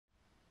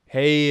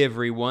Hey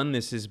everyone,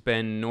 this is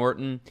Ben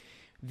Norton.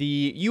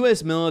 The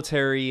US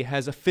military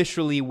has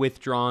officially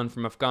withdrawn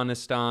from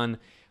Afghanistan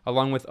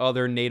along with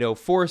other NATO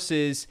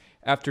forces.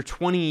 After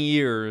 20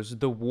 years,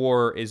 the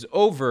war is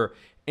over.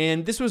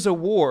 And this was a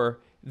war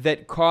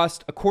that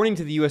cost, according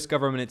to the US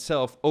government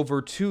itself,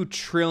 over $2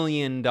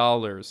 trillion.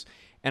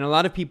 And a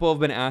lot of people have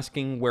been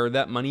asking where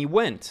that money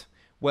went.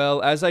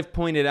 Well, as I've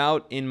pointed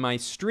out in my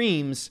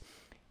streams,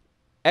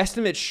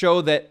 estimates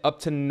show that up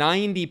to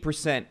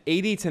 90%,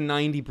 80 to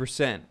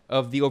 90%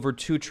 of the over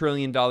 $2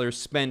 trillion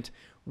spent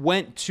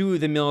went to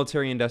the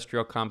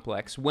military-industrial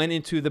complex, went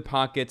into the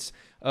pockets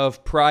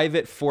of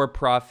private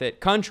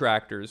for-profit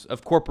contractors,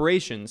 of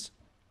corporations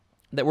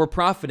that were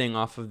profiting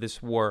off of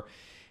this war.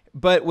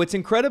 But what's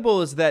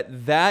incredible is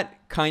that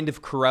that kind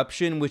of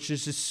corruption, which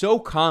is just so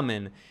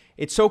common,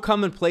 it's so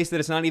commonplace that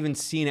it's not even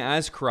seen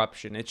as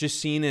corruption. It's just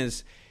seen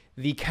as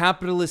the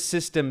capitalist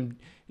system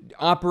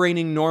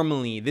operating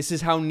normally. This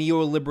is how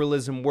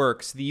neoliberalism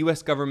works. The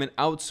US government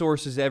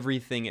outsources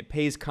everything. It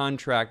pays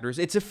contractors.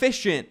 It's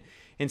efficient,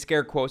 in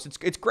scare quotes.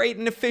 It's great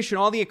and efficient.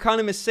 All the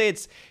economists say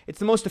it's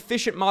the most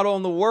efficient model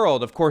in the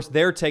world. Of course,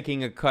 they're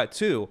taking a cut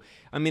too.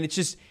 I mean,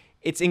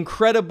 it's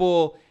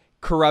incredible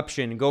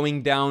corruption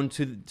going down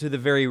to the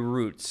very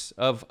roots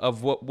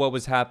of what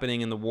was happening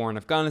in the war in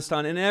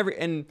Afghanistan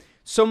and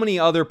so many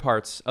other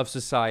parts of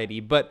society.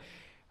 But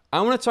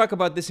I want to talk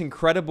about this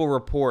incredible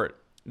report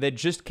that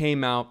just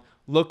came out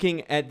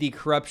looking at the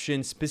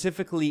corruption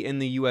specifically in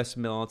the US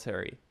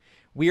military.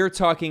 We are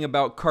talking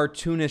about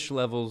cartoonish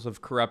levels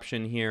of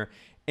corruption here.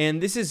 And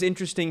this is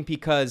interesting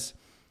because,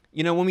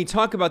 you know, when we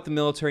talk about the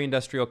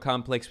military-industrial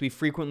complex, we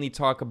frequently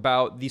talk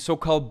about the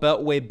so-called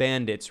Beltway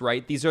bandits,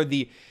 right? These are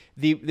the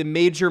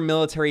major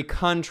military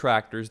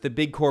contractors, the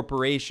big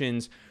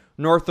corporations,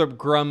 Northrop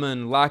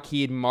Grumman,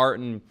 Lockheed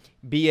Martin,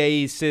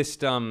 BAE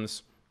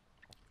Systems,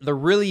 the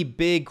really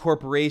big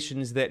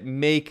corporations that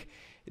make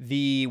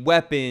the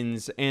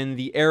weapons and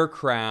the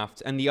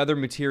aircraft and the other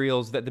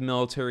materials that the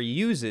military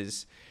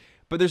uses.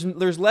 But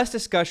there's less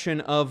discussion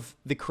of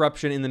the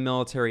corruption in the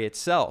military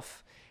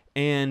itself.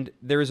 And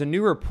there is a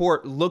new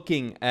report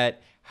looking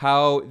at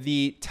how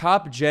the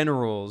top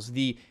generals,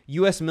 the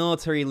US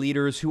military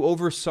leaders who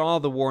oversaw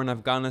the war in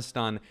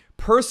Afghanistan,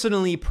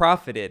 personally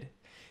profited.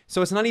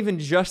 So it's not even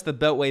just the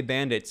Beltway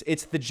bandits,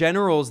 it's the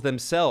generals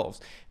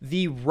themselves.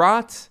 The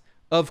rot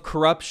of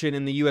corruption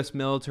in the US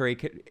military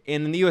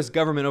and in the US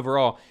government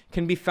overall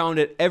can be found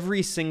at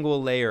every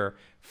single layer,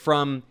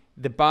 from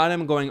the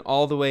bottom going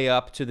all the way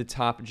up to the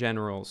top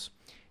generals.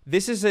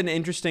 This is an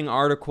interesting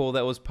article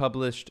that was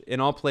published in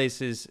all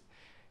places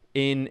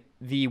in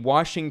the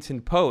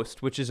Washington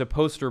Post, which is a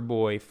poster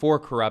boy for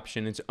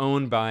corruption. It's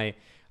owned by,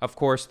 of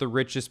course, the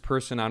richest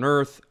person on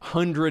earth,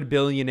 100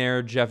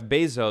 billionaire Jeff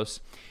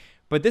Bezos.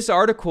 But this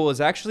article is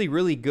actually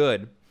really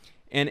good.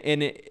 And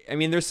I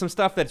mean, there's some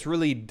stuff that's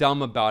really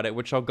dumb about it,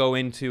 which I'll go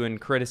into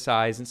and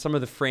criticize. And some of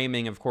the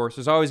framing, of course,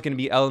 there's always going to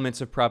be elements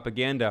of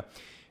propaganda.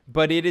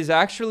 But it is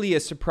actually a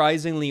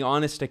surprisingly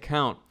honest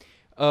account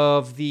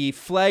of the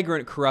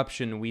flagrant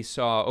corruption we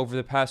saw over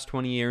the past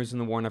 20 years in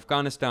the war in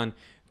Afghanistan,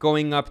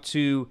 going up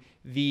to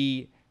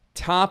the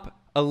top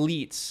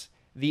elites,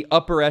 the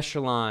upper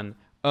echelon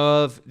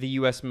of the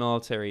U.S.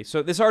 military.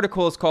 So this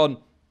article is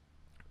called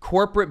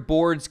Corporate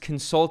Boards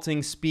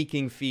Consulting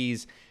Speaking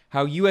Fees,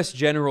 How U.S.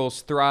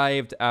 Generals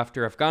Thrived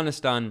After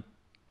Afghanistan.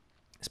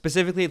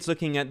 Specifically, it's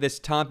looking at this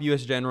top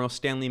U.S. general,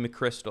 Stanley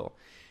McChrystal,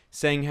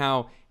 saying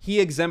how he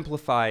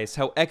exemplifies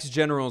how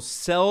ex-generals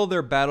sell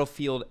their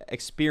battlefield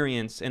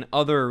experience in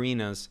other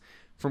arenas,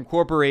 from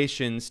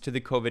corporations to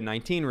the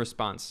COVID-19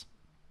 response.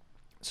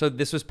 So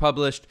this was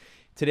published,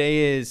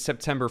 today is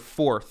September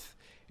 4th.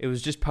 It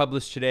was just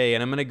published today,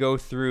 and I'm going to go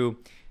through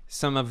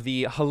some of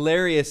the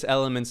hilarious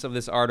elements of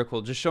this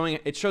article, just showing,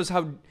 it shows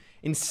how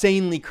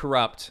insanely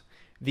corrupt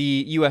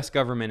the U.S.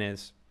 government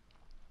is.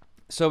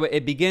 So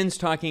it begins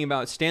talking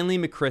about Stanley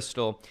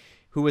McChrystal,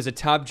 who was a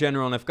top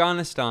general in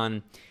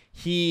Afghanistan.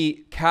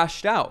 He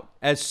cashed out,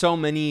 as so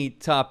many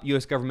top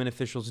U.S. government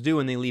officials do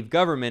when they leave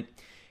government.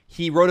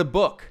 He wrote a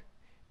book,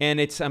 and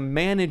it's a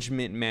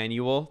management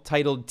manual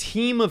titled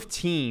Team of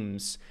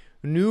Teams,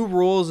 New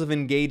Rules of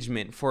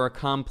Engagement for a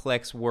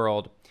Complex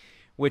World,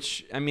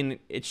 which, I mean,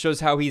 it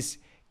shows how he's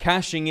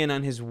cashing in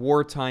on his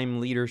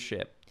wartime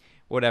leadership.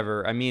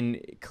 Whatever. I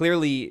mean,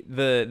 clearly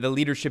the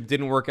leadership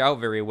didn't work out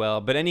very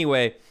well. But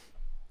anyway,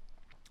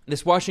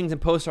 this Washington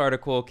Post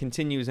article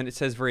continues, and it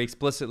says very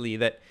explicitly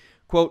that,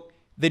 quote,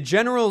 the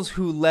generals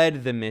who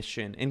led the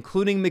mission,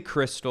 including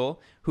McChrystal,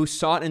 who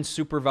sought and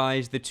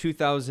supervised the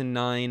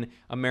 2009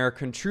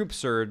 American troop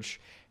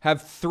surge,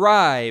 have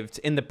thrived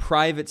in the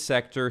private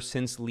sector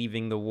since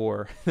leaving the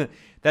war.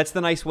 That's the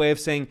nice way of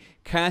saying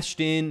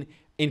cashed in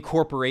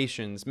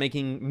corporations,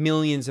 making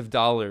millions of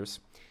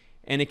dollars.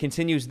 And it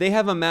continues, they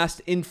have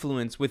amassed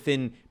influence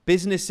within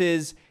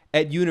businesses,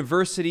 at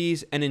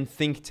universities, and in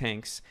think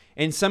tanks,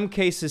 in some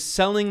cases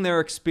selling their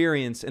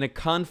experience in a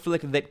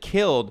conflict that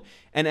killed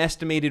an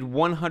estimated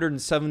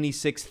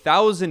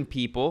 176,000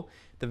 people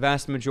the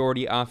vast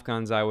majority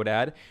Afghans, I would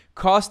add,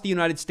 cost the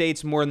United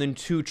States more than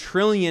 $2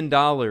 trillion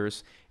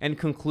and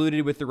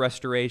concluded with the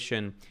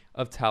restoration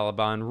of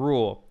Taliban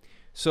rule.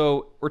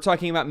 So we're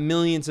talking about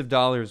millions of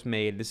dollars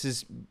made.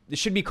 This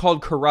should be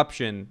called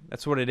corruption.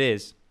 That's what it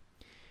is.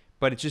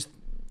 But it's just,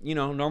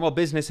 normal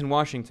business in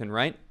Washington,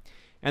 right?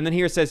 And then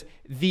here it says,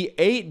 the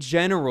 8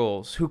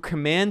 generals who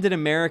commanded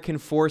American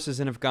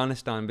forces in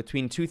Afghanistan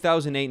between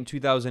 2008 and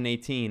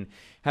 2018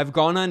 have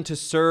gone on to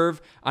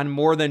serve on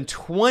more than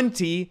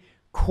 20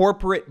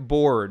 corporate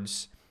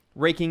boards,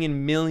 raking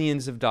in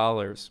millions of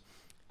dollars.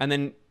 And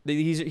then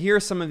here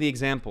are some of the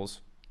examples.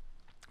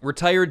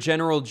 Retired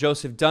General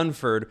Joseph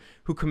Dunford,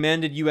 who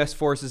commanded U.S.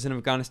 forces in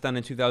Afghanistan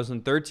in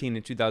 2013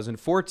 and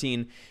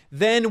 2014,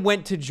 then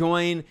went to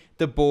join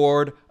the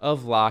board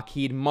of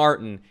Lockheed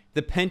Martin,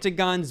 the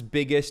Pentagon's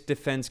biggest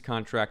defense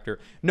contractor.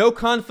 No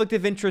conflict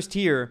of interest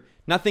here,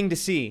 nothing to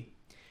see.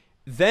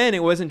 Then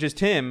it wasn't just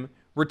him.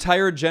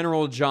 Retired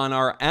General John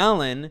R.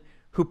 Allen,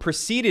 who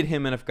preceded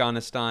him in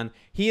Afghanistan,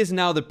 he is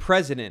now the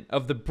president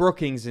of the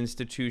Brookings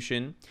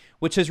Institution,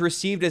 which has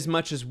received as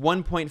much as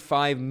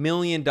 $1.5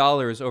 million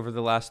over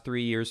the last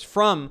 3 years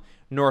from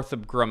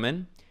Northrop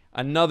Grumman,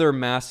 another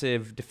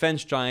massive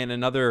defense giant,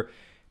 another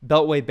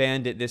Beltway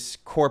bandit, this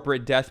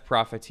corporate death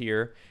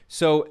profiteer.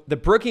 So the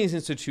Brookings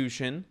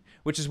Institution,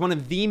 which is one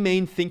of the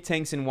main think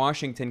tanks in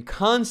Washington,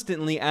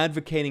 constantly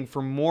advocating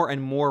for more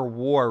and more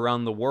war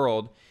around the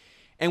world,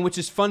 and which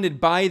is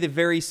funded by the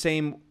very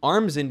same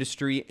arms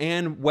industry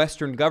and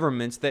Western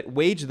governments that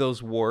wage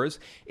those wars,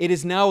 it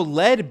is now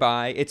led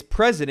by its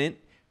president,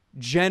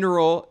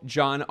 General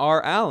John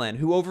R. Allen,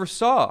 who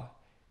oversaw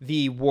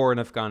the war in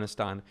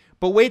Afghanistan.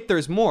 But wait,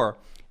 there's more.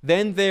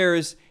 Then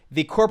there's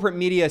the corporate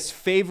media's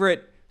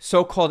favorite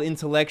so-called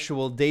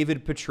intellectual,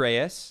 David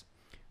Petraeus,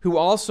 who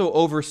also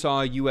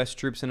oversaw U.S.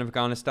 troops in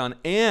Afghanistan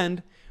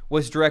and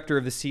was director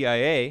of the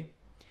CIA.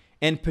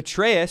 And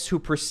Petraeus, who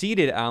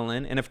preceded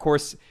Allen, and of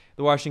course,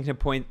 the Washington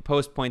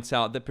Post points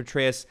out that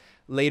Petraeus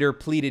later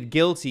pleaded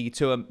guilty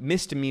to a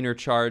misdemeanor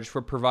charge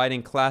for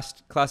providing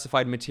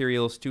classified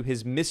materials to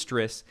his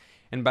mistress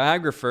and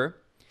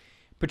biographer.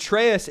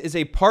 Petraeus is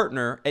a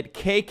partner at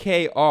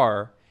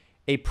KKR,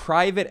 a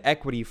private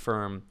equity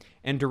firm,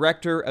 and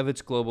director of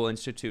its Global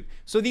Institute.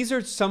 So these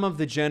are some of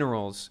the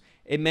generals.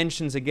 It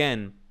mentions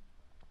again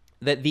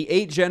that the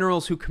 8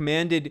 generals who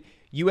commanded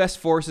U.S.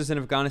 forces in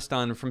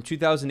Afghanistan from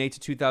 2008 to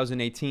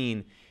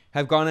 2018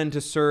 have gone on to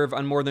serve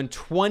on more than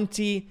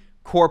 20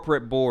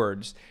 corporate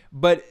boards.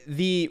 But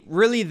the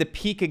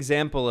peak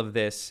example of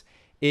this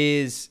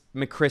is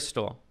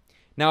McChrystal.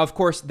 Now, of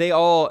course, they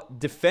all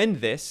defend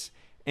this,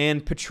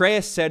 and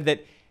Petraeus said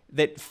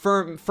that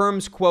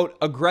firms, quote,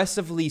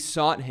 aggressively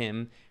sought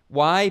him.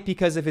 Why?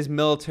 Because of his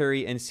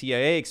military and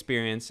CIA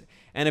experience.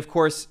 And of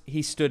course,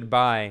 he stood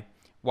by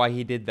why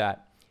he did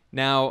that.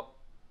 Now,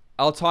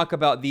 I'll talk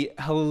about the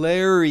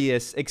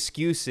hilarious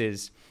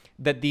excuses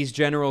that these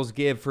generals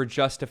give for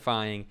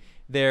justifying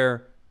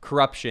their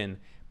corruption.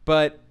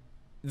 But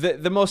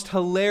the most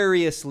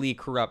hilariously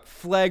corrupt,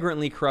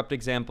 flagrantly corrupt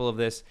example of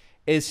this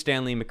is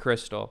Stanley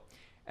McChrystal.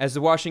 As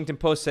the Washington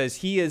Post says,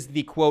 he is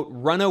the, quote,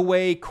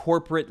 runaway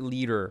corporate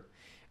leader,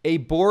 a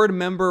board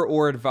member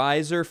or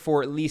advisor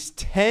for at least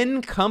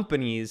 10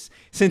 companies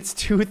since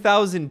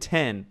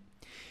 2010.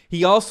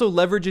 He also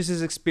leverages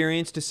his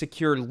experience to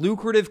secure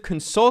lucrative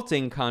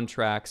consulting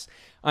contracts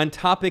on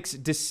topics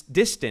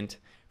distant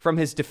from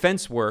his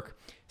defense work,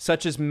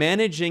 such as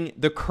managing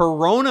the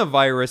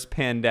coronavirus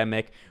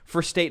pandemic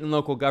for state and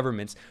local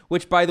governments,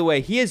 which, by the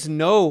way, he has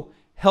no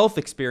health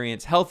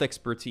experience, health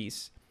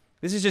expertise.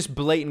 This is just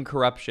blatant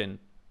corruption.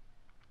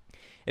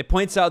 It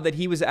points out that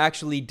he was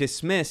actually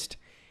dismissed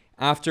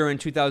after, in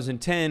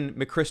 2010,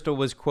 McChrystal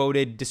was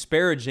quoted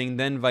disparaging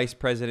then Vice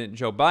President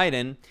Joe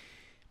Biden.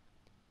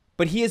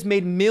 But he has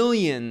made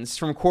millions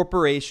from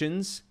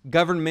corporations,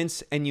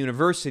 governments, and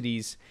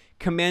universities,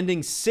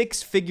 commanding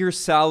 6-figure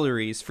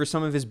salaries for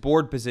some of his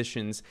board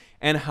positions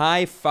and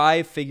high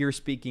 5-figure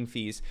speaking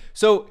fees.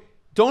 So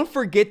don't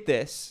forget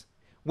this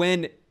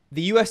when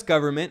the U.S.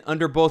 government,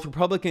 under both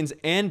Republicans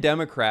and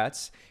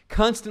Democrats,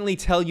 constantly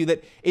tell you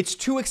that it's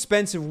too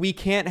expensive, we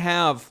can't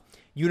have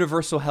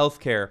universal health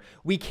care,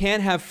 we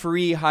can't have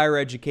free higher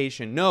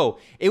education. No,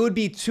 it would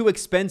be too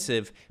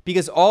expensive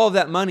because all of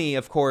that money,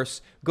 of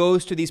course,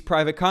 goes to these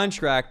private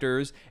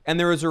contractors, and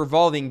there is a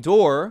revolving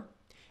door.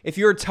 If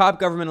you're a top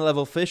government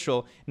level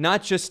official,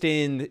 not just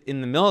in the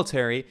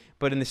military,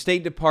 but in the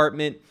State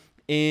Department,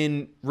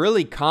 in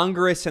really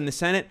Congress and the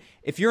Senate,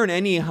 if you're in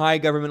any high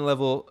government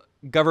level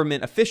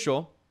government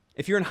official,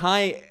 if you're in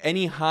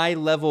any high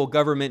level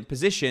government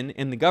position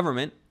in the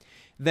government,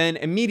 then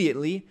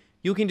immediately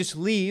you can just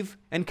leave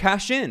and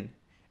cash in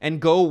and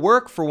go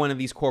work for one of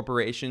these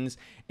corporations.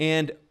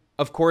 And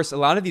of course, a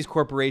lot of these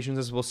corporations,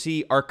 as we'll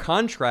see, are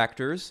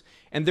contractors,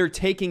 and they're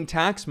taking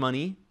tax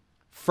money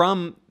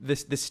from the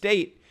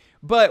state,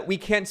 but we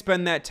can't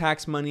spend that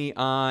tax money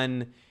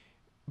on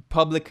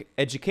public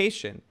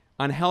education,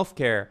 on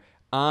healthcare,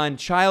 on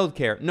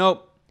childcare.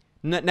 Nope,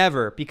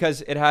 never,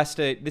 because it has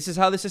to. This is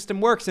how the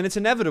system works, and it's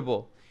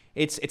inevitable.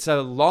 It's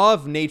a law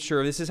of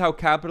nature. This is how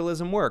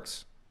capitalism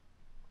works.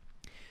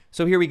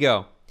 So here we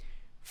go.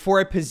 For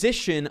a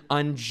position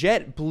on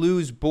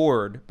JetBlue's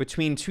board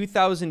between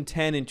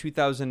 2010 and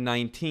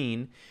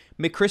 2019,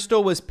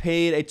 McChrystal was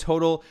paid a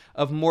total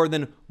of more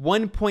than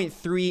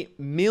 $1.3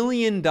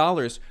 million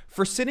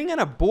for sitting on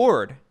a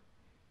board.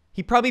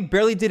 He probably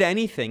barely did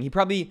anything. He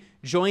probably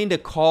joined a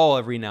call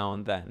every now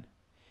and then.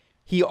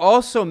 He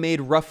also made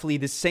roughly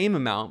the same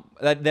amount,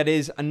 that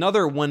is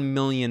another $1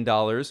 million,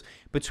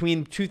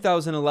 between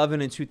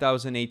 2011 and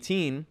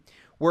 2018,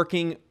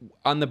 working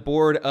on the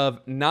board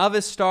of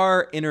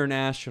Navistar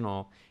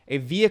International, a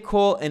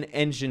vehicle and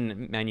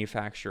engine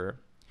manufacturer.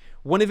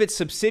 One of its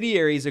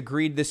subsidiaries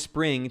agreed this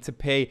spring to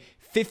pay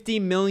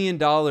 $50 million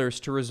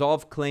to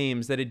resolve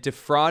claims that it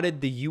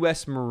defrauded the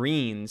U.S.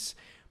 Marines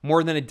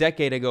more than a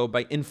decade ago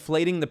by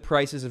inflating the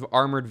prices of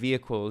armored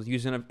vehicles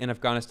used in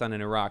Afghanistan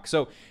and Iraq.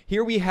 So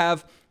here we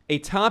have a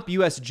top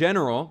U.S.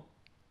 general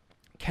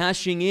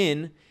cashing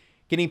in,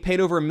 getting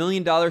paid over $1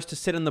 million to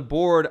sit on the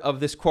board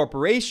of this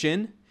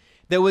corporation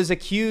that was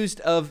accused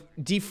of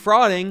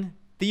defrauding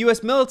the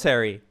U.S.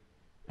 military.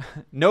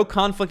 No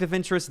conflict of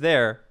interest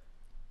there.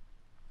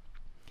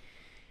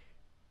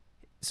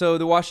 So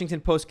the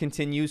Washington Post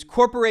continues,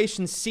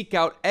 corporations seek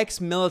out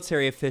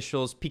ex-military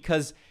officials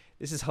because,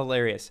 this is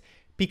hilarious,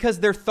 because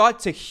they're thought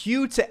to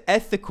hew to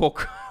ethical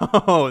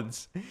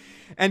codes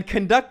and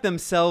conduct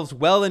themselves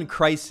well in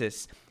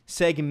crisis,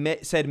 said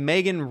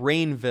Megan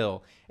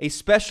Rainville, a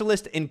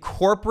specialist in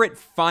corporate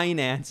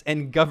finance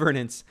and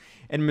governance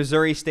at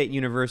Missouri State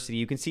University.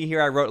 You can see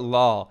here I wrote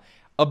law.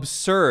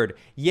 Absurd.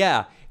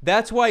 Yeah,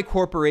 that's why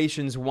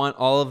corporations want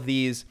all of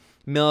these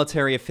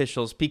military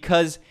officials,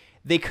 because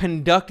they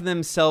conduct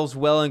themselves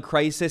well in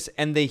crisis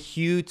and they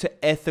hew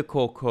to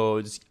ethical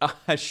codes.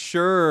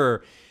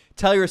 Sure.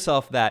 Tell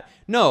yourself that.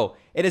 No,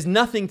 it has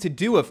nothing to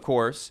do, of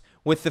course,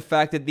 with the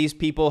fact that these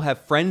people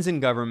have friends in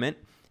government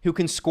who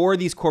can score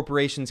these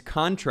corporations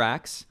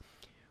contracts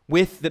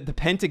with the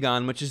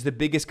Pentagon, which is the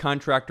biggest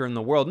contractor in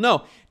the world.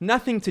 No,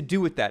 nothing to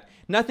do with that.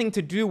 Nothing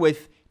to do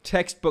with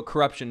textbook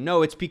corruption.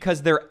 No, it's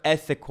because they're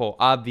ethical,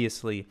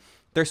 obviously.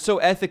 They're so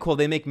ethical,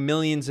 they make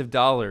millions of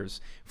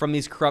dollars from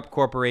these corrupt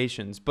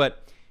corporations.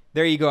 But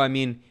there you go. I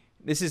mean,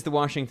 this is the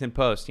Washington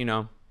Post, you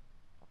know.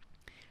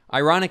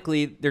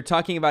 Ironically, they're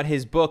talking about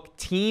his book,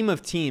 Team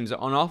of Teams, an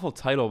awful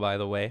title, by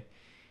the way.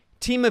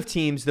 Team of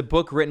Teams, the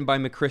book written by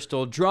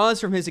McChrystal,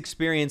 draws from his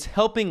experience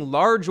helping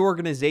large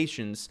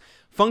organizations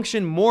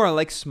function more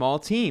like small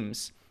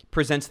teams.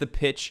 Presents the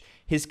pitch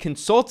his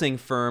consulting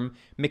firm,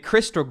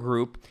 McChrystal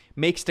Group,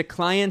 makes to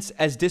clients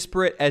as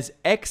disparate as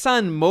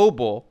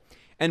ExxonMobil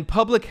and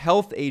public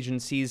health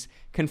agencies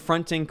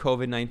confronting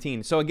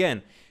COVID-19. So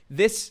again,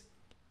 this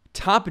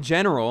top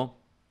general,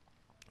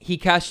 he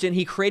cashed in,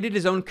 he created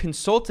his own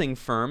consulting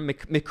firm,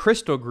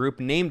 McChrystal Group,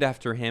 named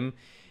after him,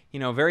 you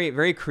know, very,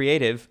 very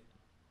creative.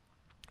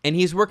 And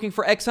he's working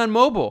for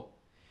ExxonMobil,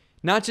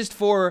 not just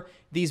for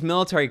these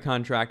military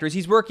contractors.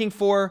 He's working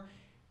for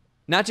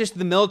not just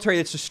the military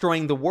that's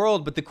destroying the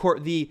world, but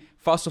the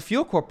fossil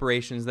fuel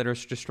corporations that are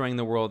destroying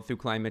the world through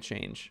climate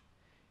change.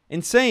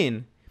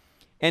 Insane.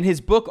 And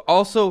his book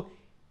also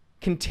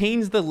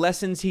contains the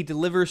lessons he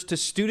delivers to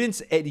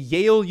students at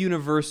Yale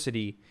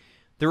University.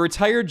 The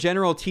retired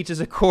general teaches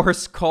a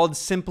course called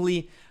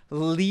simply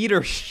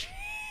Leadership.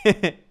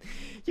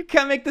 You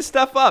can't make this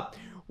stuff up.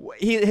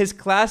 His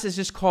class is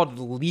just called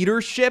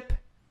Leadership.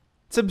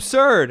 It's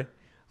absurd.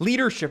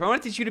 Leadership. I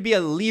want to teach you to be a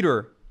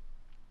leader.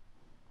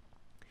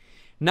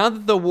 Now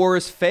that the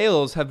war's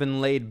fails have been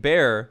laid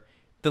bare,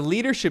 the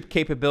leadership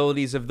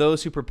capabilities of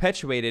those who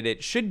perpetuated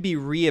it should be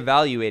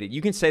reevaluated.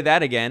 You can say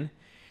that again,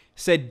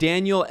 said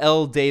Daniel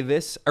L.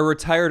 Davis, a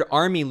retired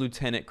Army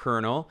lieutenant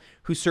colonel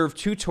who served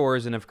 2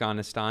 tours in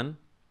Afghanistan.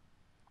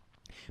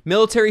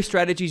 Military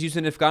strategies used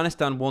in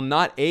Afghanistan will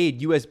not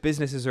aid U.S.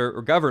 businesses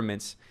or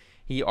governments,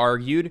 he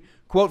argued.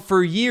 Quote,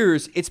 for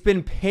years, it's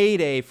been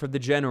payday for the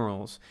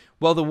generals,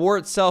 while the war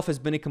itself has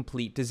been a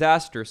complete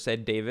disaster,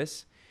 said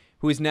Davis,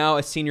 who is now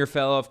a senior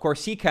fellow. Of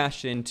course, he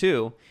cashed in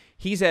too.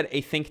 He's at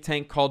a think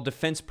tank called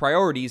Defense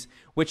Priorities,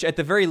 which at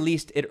the very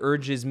least, it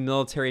urges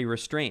military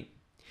restraint.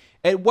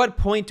 At what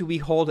point do we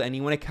hold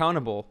anyone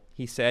accountable?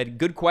 He said.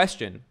 Good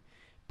question.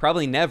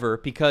 Probably never,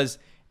 because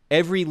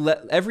every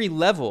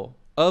level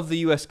of the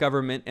U.S.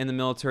 government and the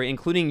military,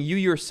 including you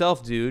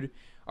yourself, dude,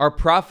 are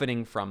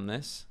profiting from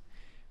this.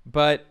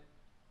 But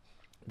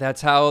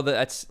that's how the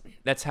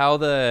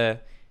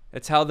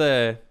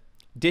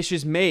dish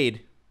is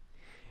made.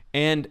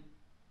 And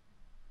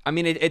I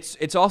mean,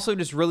 it's also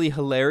just really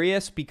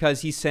hilarious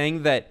because he's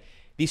saying that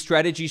these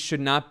strategies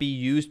should not be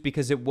used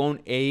because it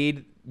won't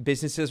aid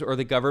businesses or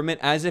the government,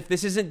 as if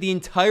this isn't the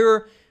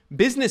entire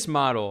business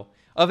model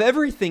of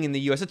everything in the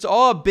U.S. It's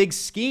all a big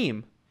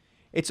scheme.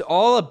 It's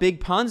all a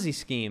big Ponzi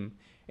scheme.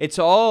 It's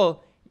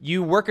all,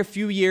 you work a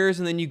few years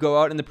and then you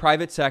go out in the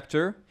private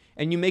sector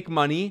and you make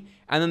money,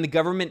 and then the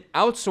government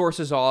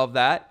outsources all of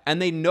that,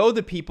 and they know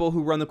the people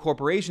who run the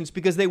corporations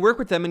because they work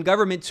with them in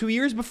government 2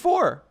 years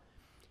before.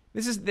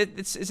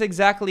 It's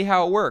exactly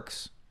how it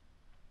works.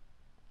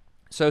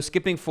 So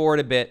skipping forward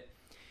a bit,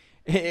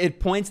 it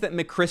points that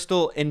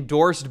McChrystal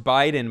endorsed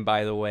Biden,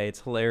 by the way. It's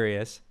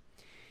hilarious.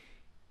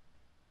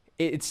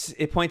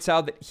 It points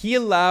out that he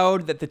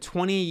allowed that the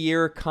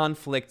 20-year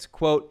conflict,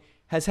 quote,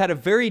 has had a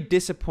very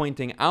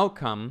disappointing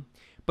outcome,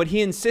 but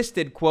he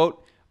insisted,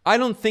 quote, I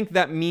don't think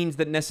that means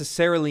that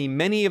necessarily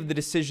many of the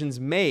decisions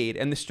made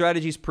and the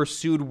strategies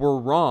pursued were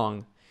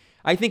wrong.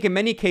 I think in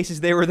many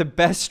cases they were the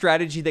best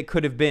strategy that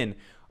could have been.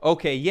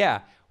 Okay,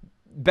 yeah,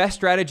 best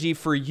strategy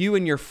for you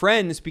and your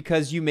friends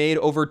because you made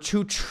over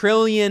 $2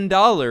 trillion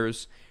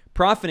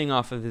profiting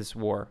off of this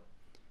war.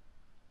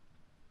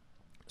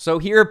 So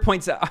here it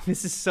points out,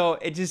 this is so,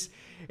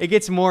 it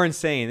gets more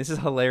insane. This is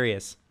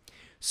hilarious.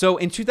 So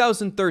in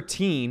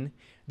 2013,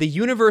 the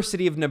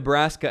University of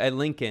Nebraska at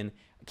Lincoln,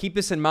 keep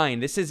this in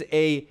mind, this is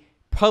a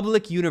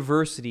public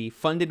university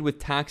funded with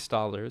tax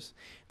dollars.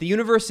 The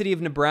University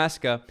of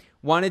Nebraska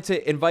wanted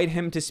to invite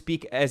him to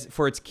speak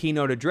for its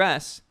keynote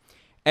address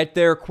at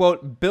their,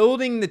 quote,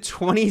 Building the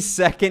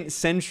 22nd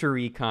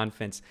Century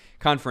conference.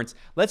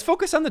 Let's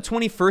focus on the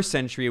 21st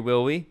century,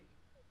 will we?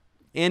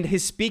 And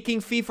his speaking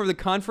fee for the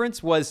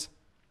conference was,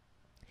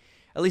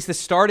 at least the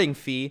starting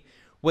fee,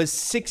 was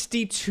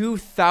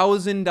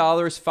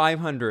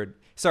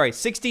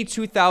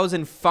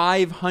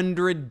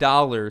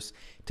 $62,500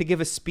 to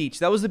give a speech.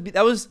 That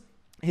was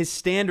his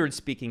standard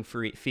speaking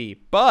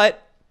fee.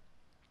 But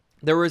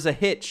there was a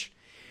hitch.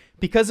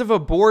 Because of a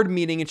board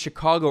meeting in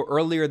Chicago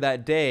earlier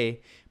that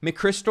day,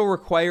 McChrystal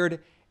required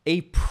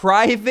a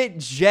private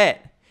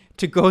jet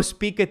to go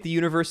speak at the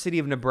University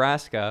of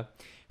Nebraska.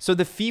 So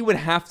the fee would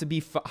have to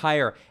be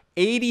higher,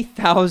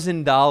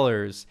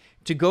 $80,000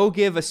 to go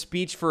give a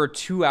speech for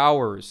 2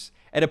 hours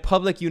at a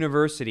public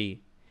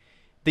university.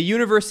 The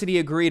university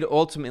agreed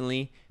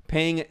ultimately,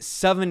 paying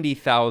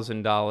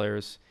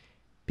 $70,000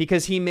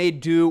 because he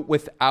made do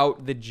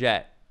without the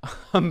jet.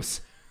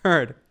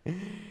 Absurd.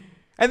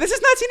 And this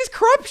is not seen as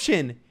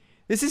corruption.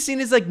 This is seen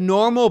as like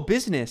normal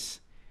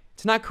business.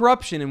 It's not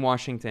corruption in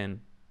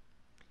Washington.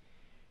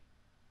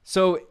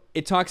 So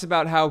it talks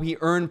about how he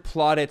earned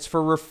plaudits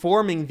for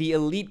reforming the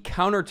elite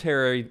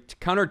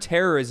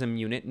counterterrorism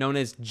unit known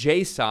as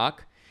JSOC,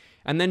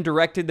 and then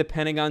directed the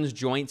Pentagon's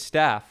Joint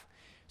Staff.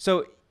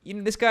 So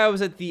this guy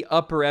was at the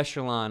upper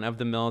echelon of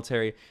the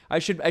military. I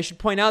should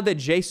point out that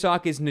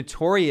JSOC is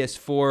notorious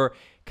for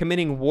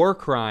committing war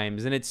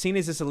crimes, and it's seen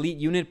as this elite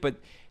unit, but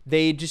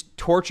they just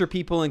torture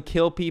people and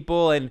kill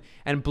people and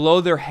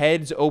blow their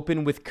heads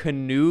open with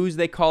canoes,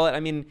 they call it. I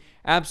mean,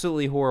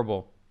 absolutely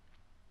horrible.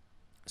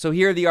 So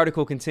here the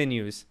article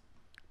continues.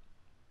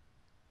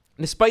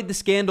 Despite the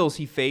scandals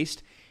he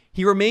faced,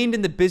 he remained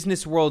in the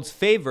business world's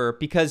favor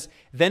because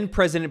then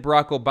President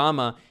Barack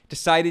Obama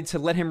decided to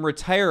let him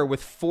retire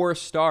with 4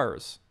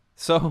 stars.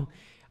 So,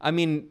 I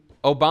mean,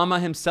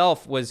 Obama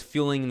himself was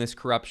fueling this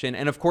corruption.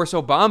 And of course,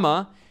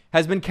 Obama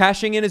has been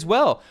cashing in as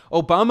well.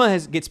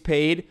 Obama gets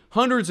paid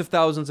hundreds of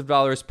thousands of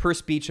dollars per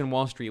speech on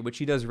Wall Street, which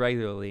he does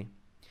regularly.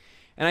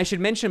 And I should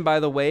mention,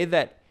 by the way,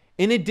 that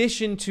in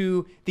addition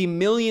to the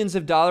millions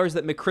of dollars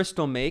that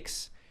McChrystal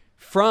makes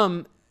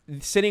from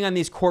sitting on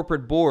these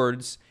corporate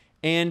boards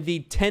and the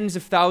tens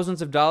of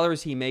thousands of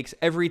dollars he makes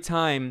every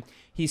time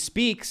he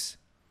speaks,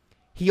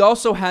 he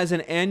also has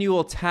an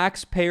annual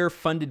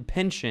taxpayer-funded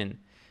pension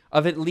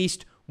of at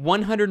least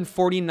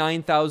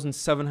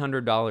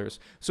 $149,700.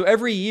 So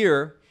every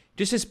year,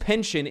 just his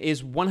pension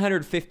is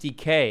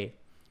 $150K.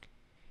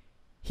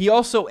 He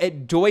also,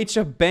 at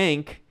Deutsche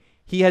Bank,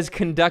 he has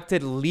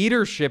conducted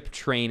leadership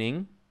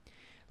training,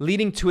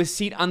 leading to a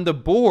seat on the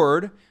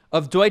board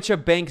of Deutsche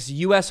Bank's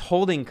U.S.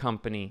 holding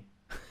company.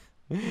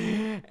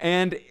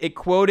 And it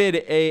quoted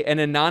an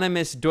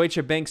anonymous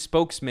Deutsche Bank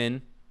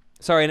spokesman,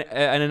 an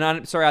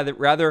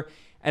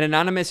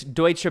anonymous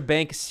Deutsche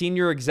Bank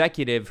senior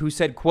executive who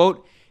said,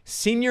 quote,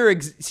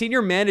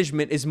 Senior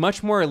management is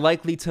much more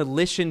likely to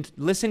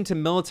listen to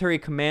military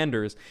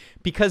commanders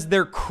because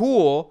they're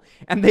cool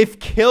and they've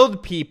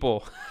killed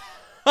people.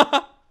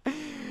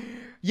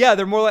 Yeah,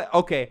 they're more like,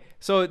 okay,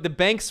 so the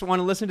banks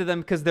want to listen to them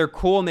because they're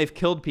cool and they've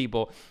killed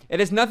people. It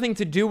has nothing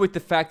to do with the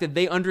fact that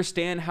they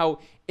understand how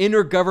the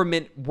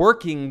intergovernment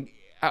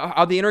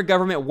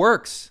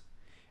works.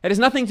 It has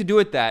nothing to do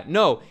with that.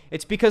 No,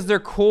 it's because they're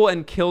cool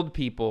and killed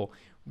people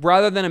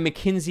rather than a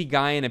McKinsey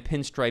guy in a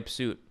pinstripe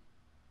suit.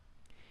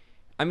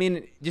 I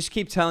mean, just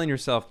keep telling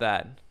yourself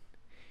that.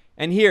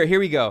 And here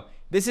we go.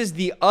 This is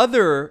the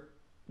other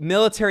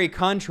military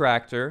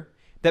contractor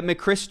that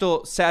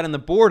McChrystal sat on the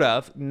board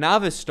of,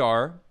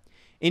 Navistar.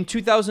 In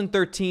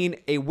 2013,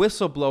 a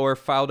whistleblower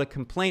filed a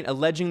complaint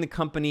alleging the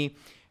company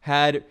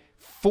had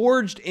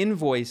forged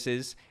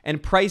invoices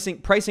and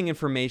pricing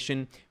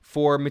information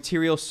for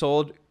materials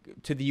sold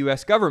to the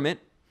U.S. government.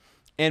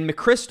 And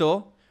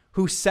McChrystal,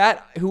 who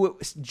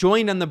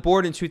joined on the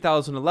board in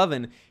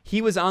 2011,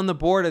 he was on the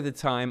board at the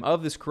time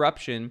of this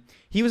corruption.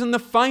 He was on the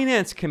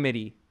finance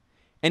committee,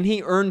 and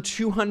he earned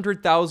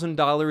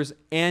 $200,000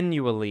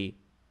 annually.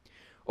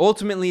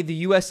 Ultimately, the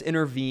U.S.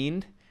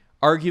 intervened,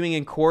 arguing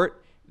in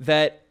court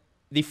that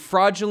the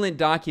fraudulent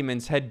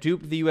documents had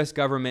duped the U.S.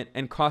 government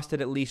and costed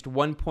at least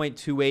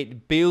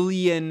 $1.28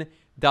 billion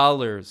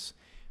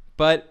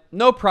But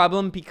no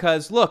problem,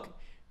 because look,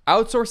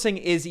 outsourcing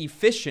is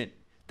efficient.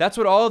 That's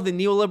what all of the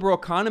neoliberal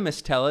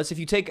economists tell us. If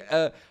you take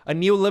a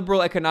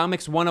neoliberal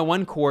economics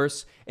 101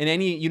 course in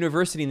any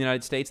university in the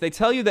United States, they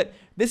tell you that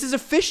this is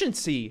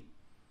efficiency.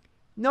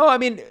 No, I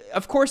mean,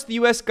 of course, the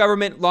U.S.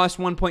 government lost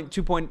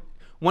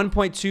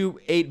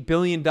 $1.28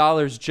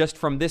 billion just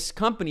from this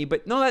company,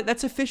 but no,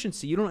 that's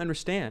efficiency. You don't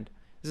understand.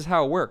 This is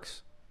how it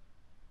works.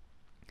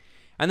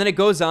 And then it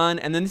goes on,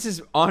 and then this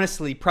is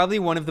honestly probably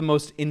one of the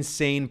most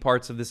insane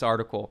parts of this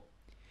article.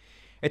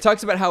 It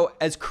talks about how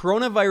as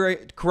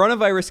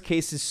coronavirus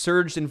cases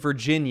surged in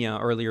Virginia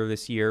earlier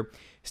this year,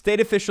 state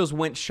officials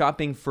went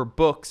shopping for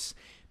books.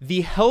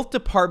 The health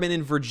department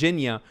in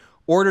Virginia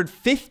ordered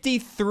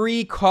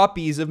 53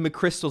 copies of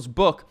McChrystal's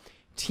book,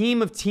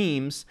 Team of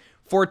Teams,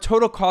 for a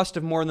total cost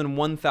of more than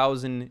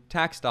 1,000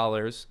 tax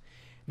dollars.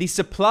 The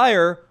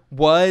supplier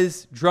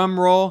was,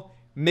 drumroll,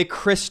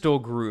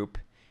 McChrystal Group,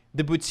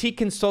 the boutique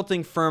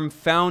consulting firm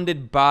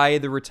founded by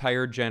the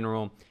retired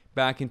general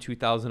back in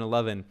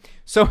 2011.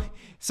 So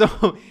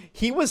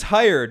he was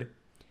hired.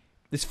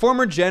 This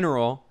former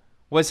general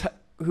has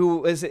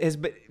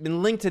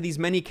been linked to these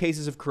many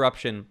cases of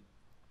corruption,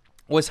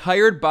 was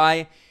hired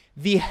by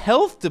the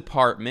health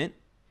department.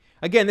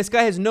 Again, this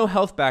guy has no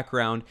health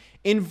background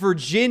in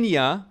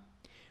Virginia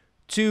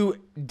to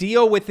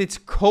deal with its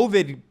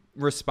COVID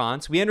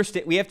response. We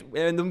understand.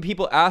 And when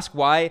people ask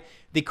why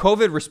the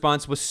COVID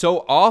response was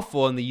so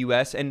awful in the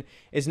U.S. and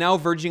is now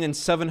verging on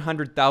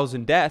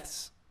 700,000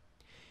 deaths.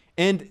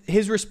 And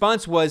his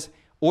response was,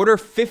 order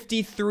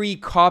 53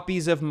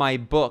 copies of my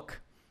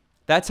book.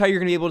 That's how you're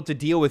going to be able to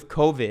deal with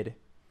COVID.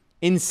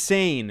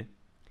 Insane.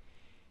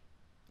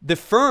 The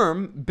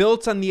firm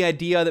built on the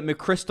idea that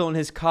McChrystal and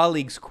his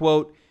colleagues,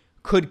 quote,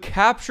 could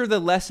capture the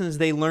lessons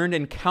they learned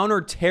in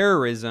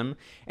counterterrorism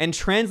and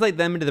translate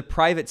them into the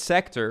private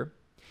sector,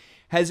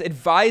 has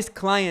advised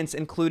clients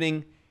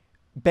including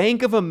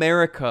Bank of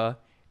America,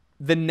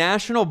 the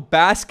National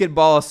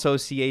Basketball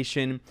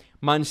Association,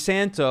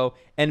 Monsanto,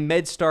 and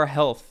MedStar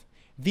Health.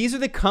 These are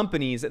the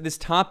companies that this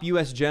top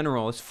U.S.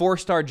 general, this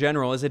four-star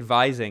general, is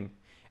advising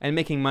and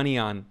making money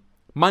on.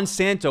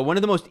 Monsanto, one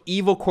of the most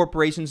evil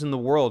corporations in the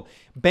world.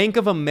 Bank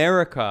of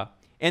America,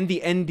 and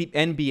the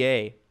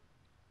NBA.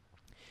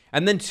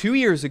 And then 2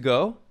 years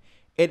ago,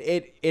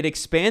 it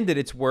expanded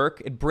its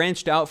work. It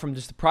branched out from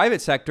just the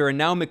private sector, and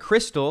now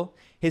McChrystal,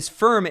 his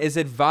firm, is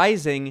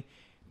advising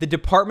the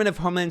Department of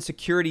Homeland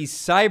Security's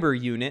cyber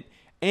unit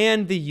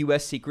and the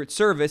U.S. Secret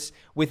Service,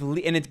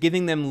 and it's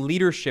giving them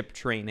leadership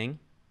training.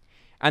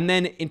 And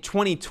then in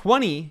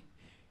 2020,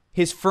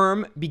 his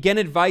firm began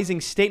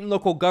advising state and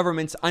local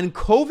governments on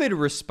COVID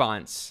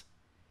response.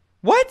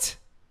 What?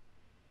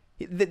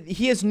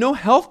 He has no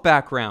health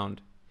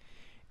background.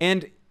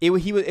 And it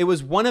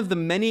was one of the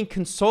many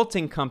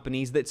consulting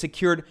companies that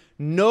secured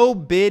no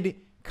bid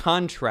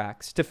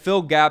contracts to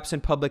fill gaps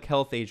in public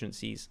health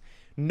agencies.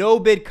 No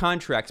bid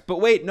contracts. But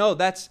wait, no,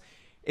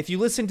 if you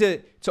listen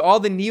to all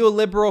the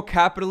neoliberal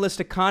capitalist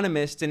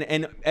economists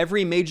and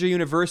every major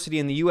university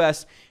in the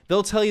U.S.,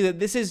 they'll tell you that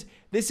this is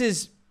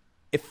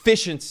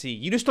efficiency.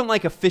 You just don't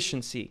like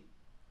efficiency.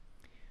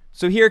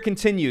 So here it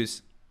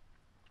continues.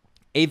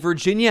 A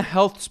Virginia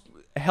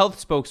health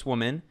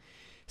spokeswoman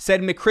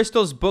said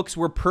McChrystal's books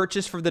were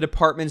purchased for the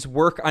department's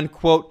work on,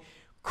 quote,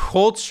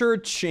 culture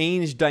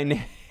change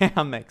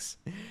dynamics.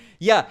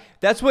 Yeah,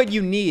 that's what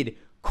you need.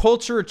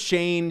 Culture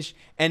change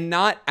and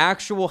not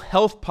actual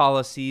health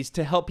policies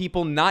to help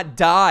people not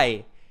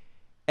die,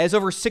 as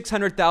over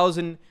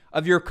 600,000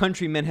 of your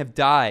countrymen have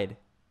died.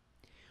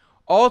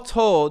 All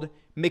told,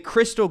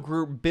 McChrystal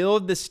Group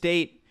billed the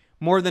state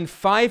more than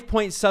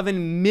 $5.7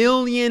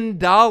 million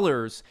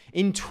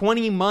in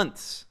 20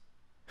 months.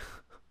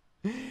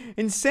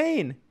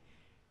 Insane.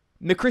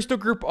 McChrystal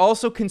Group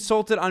also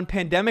consulted on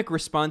pandemic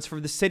response for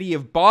the city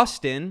of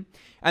Boston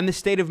and the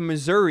state of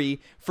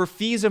Missouri for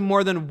fees of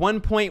more than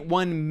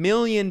 $1.1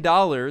 million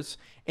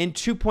and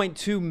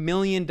 $2.2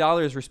 million,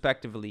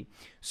 respectively.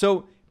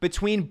 So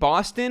between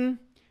Boston,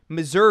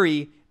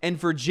 Missouri, and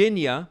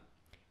Virginia,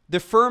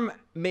 the firm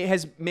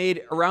has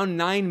made around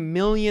 $9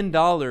 million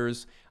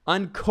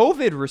on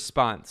COVID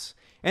response.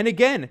 And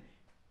again,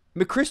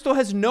 McChrystal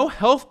has no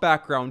health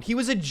background. He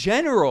was a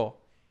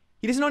general.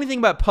 He doesn't know anything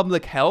about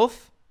public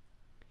health.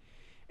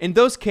 In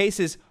those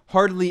cases,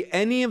 hardly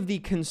any of the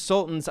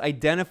consultants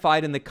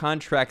identified in the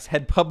contracts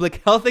had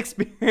public health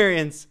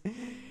experience.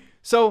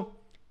 So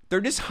they're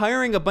just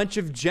hiring a bunch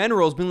of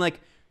generals being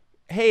like,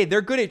 hey,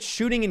 they're good at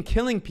shooting and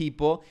killing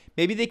people.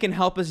 Maybe they can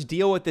help us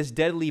deal with this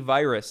deadly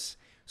virus.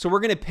 So we're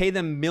going to pay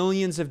them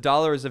millions of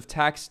dollars of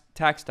tax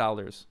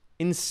dollars.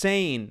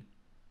 Insane.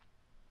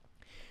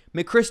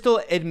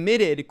 McChrystal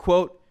admitted,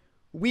 quote,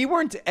 we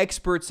weren't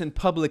experts in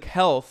public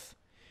health,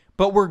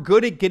 but we're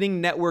good at getting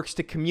networks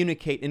to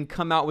communicate and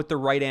come out with the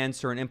right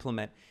answer and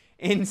implement.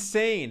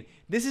 Insane.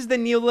 This is the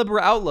neoliberal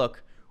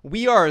outlook.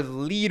 We are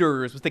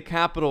leaders with a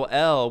capital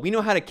L. We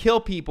know how to kill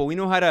people. We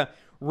know how to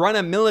run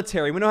a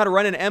military. We know how to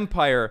run an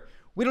empire.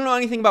 We don't know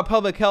anything about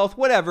public health,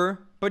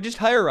 whatever, but just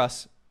hire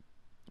us.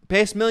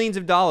 Pay us millions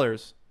of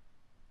dollars.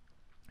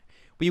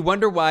 We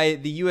wonder why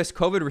the U.S.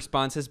 COVID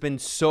response has been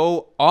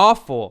so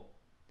awful.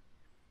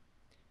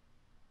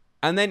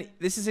 And then,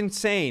 this is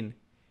insane.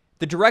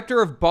 The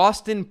director of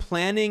Boston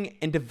Planning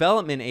and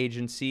Development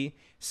Agency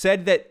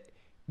said that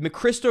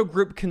McChrystal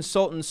Group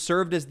consultants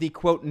served as the,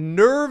 quote,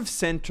 nerve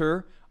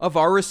center of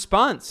our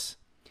response.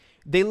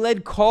 Every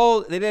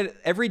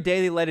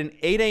day they led an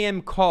 8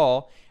 a.m.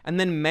 call and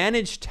then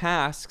managed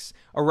tasks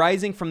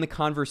arising from the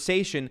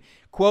conversation.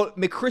 Quote,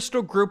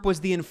 McChrystal Group was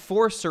the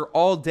enforcer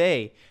all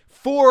day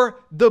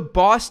for the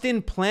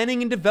Boston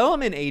Planning and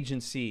Development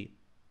Agency.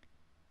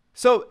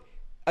 So,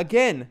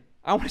 again,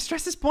 I want to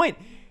stress this point.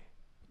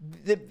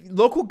 The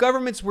local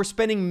governments were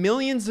spending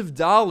millions of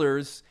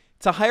dollars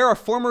to hire a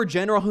former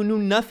general who knew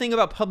nothing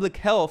about public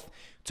health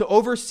to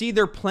oversee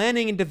their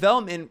planning and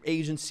development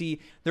agency,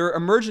 their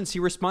emergency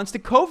response to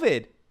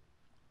COVID.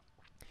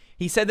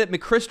 He said that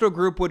McChrystal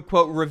Group would,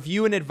 quote,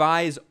 review and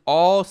advise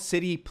all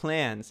city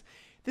plans.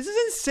 This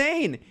is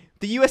insane.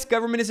 The U.S.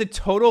 government is a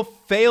total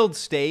failed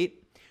state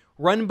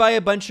run by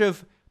a bunch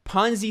of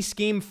Ponzi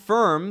scheme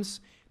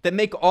firms that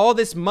make all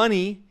this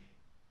money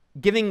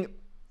giving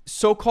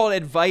so-called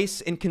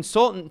advice and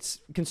consultancy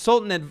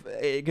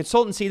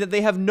that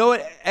they have no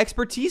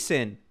expertise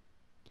in.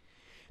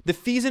 The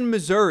fees in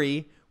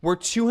Missouri were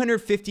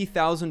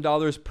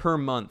 $250,000 per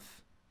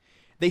month.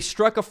 They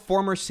struck a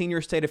former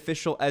senior state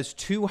official as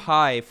too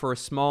high for a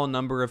small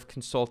number of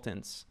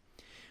consultants.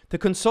 The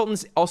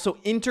consultants also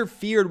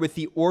interfered with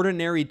the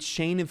ordinary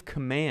chain of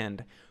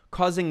command,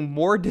 causing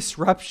more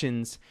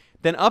disruptions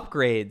than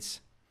upgrades.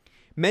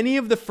 Many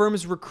of the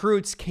firm's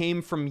recruits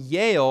came from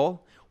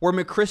Yale, where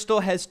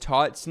McChrystal has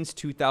taught since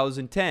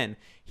 2010.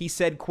 He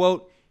said,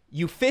 quote,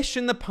 you fish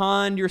in the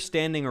pond you're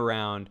standing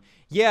around.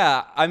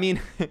 Yeah, I mean,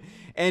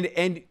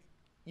 and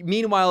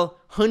meanwhile,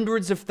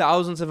 hundreds of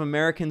thousands of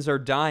Americans are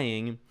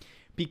dying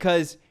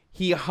because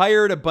he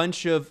hired a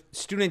bunch of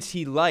students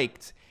he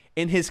liked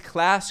in his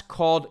class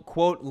called,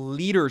 quote,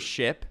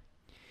 leadership.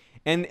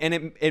 And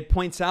it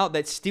points out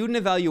that student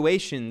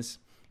evaluations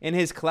in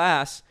his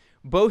class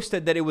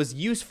boasted that it was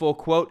useful,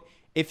 quote,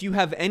 if you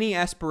have any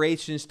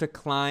aspirations to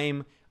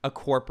climb a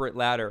corporate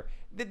ladder.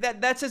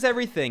 That says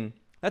everything.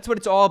 That's what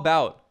it's all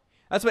about.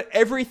 That's what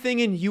everything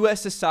in U.S.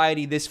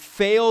 society, this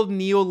failed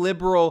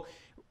neoliberal,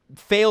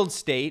 failed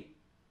state,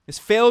 this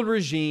failed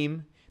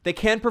regime that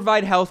can't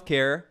provide health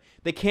care,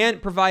 that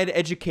can't provide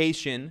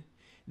education,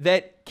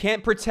 that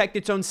can't protect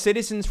its own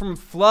citizens from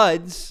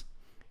floods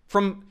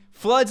on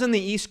the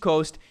East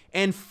Coast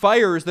and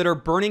fires that are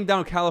burning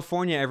down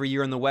California every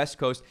year on the West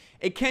Coast.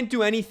 It can't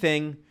do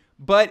anything,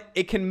 but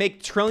it can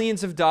make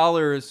trillions of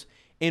dollars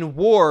in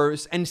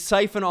wars and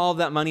siphon all of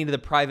that money to the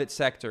private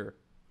sector,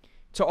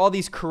 to all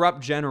these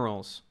corrupt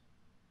generals.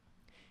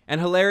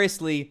 And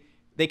hilariously,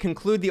 they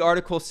conclude the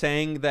article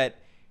saying that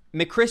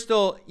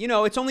McChrystal,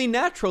 it's only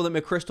natural that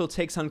McChrystal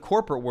takes on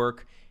corporate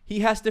work.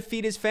 He has to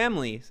feed his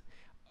family.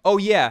 Oh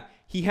yeah,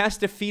 he has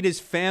to feed his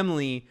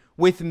family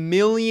with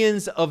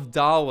millions of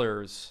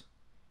dollars.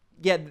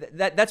 Yeah,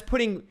 that's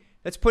putting,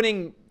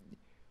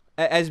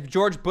 as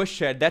George Bush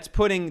said, that's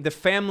putting the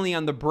family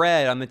on the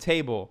bread on the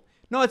table.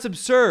 No, it's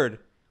absurd.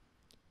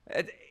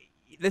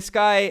 This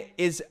guy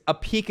is a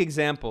peak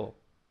example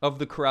of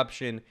the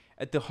corruption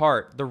at the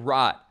heart, the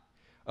rot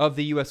of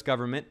the U.S.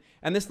 government.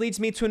 And this leads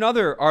me to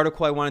another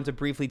article I wanted to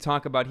briefly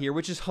talk about here,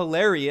 which is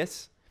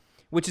hilarious,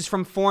 which is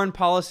from Foreign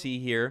Policy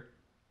here.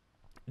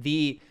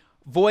 The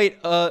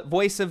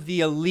voice of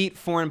the elite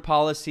foreign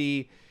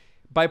policy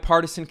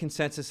bipartisan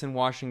consensus in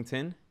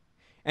Washington.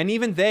 And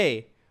even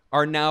they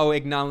are now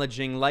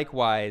acknowledging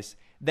likewise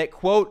that,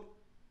 quote,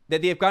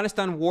 that the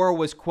Afghanistan war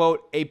was,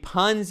 quote, a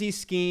Ponzi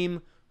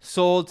scheme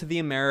sold to the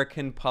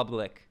American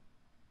public.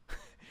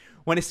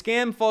 When a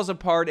scam falls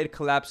apart, it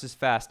collapses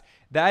fast.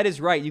 That is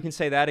right. You can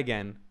say that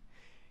again.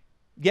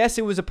 Yes,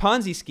 it was a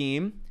Ponzi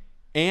scheme.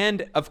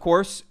 And, of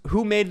course,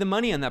 who made the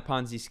money on that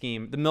Ponzi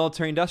scheme? The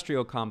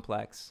military-industrial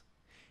complex.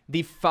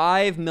 The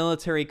 5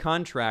 military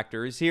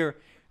contractors. Here,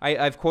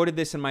 I've quoted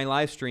this in my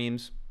live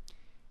streams.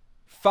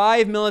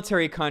 5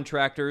 military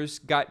contractors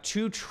got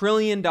 $2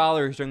 trillion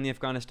during the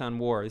Afghanistan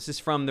war. This is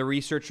from the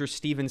researcher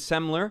Stephen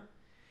Semler.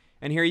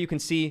 And here you can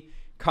see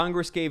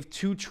Congress gave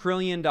 $2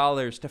 trillion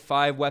to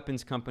 5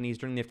 weapons companies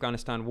during the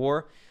Afghanistan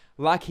war.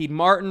 Lockheed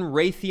Martin,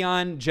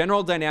 Raytheon,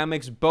 General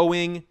Dynamics,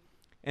 Boeing,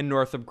 and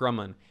Northrop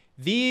Grumman.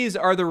 These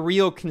are the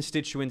real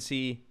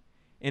constituency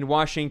in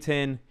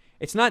Washington.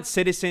 It's not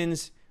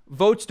citizens.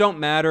 Votes don't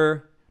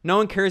matter. No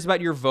one cares about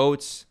your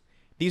votes.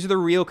 These are the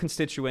real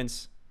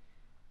constituents.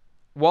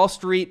 Wall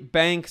Street,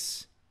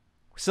 banks,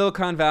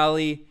 Silicon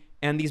Valley,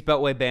 and these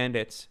Beltway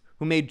bandits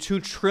who made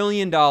 $2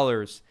 trillion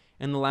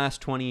in the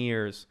last 20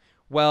 years.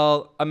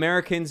 Well,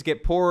 Americans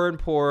get poorer and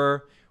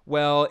poorer.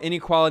 Well,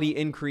 inequality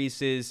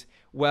increases.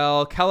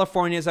 Well,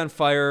 California is on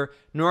fire.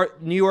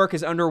 New York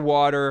is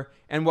underwater.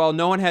 And while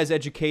no one has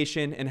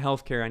education and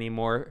healthcare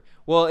anymore,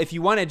 well, if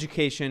you want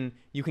education,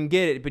 you can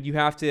get it, but you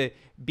have to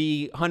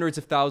be hundreds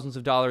of thousands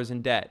of dollars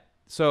in debt.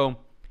 So,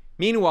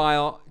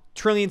 meanwhile,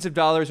 trillions of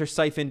dollars are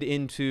siphoned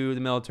into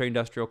the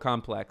military-industrial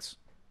complex.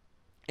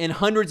 And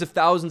hundreds of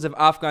thousands of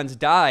Afghans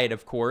died,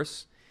 of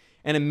course,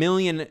 and 1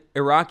 million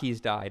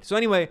Iraqis died. So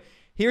anyway,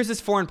 here's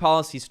this foreign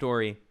policy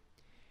story. It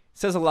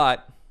says a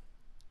lot.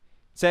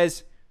 It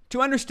says,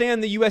 to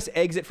understand the U.S.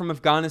 exit from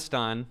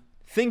Afghanistan,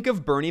 think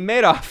of Bernie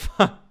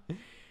Madoff.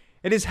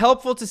 It is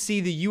helpful to see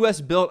the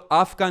U.S.-built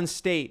Afghan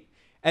state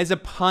as a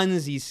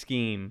Ponzi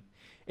scheme.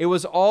 It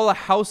was all a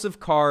house of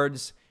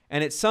cards,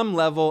 and at some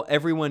level,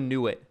 everyone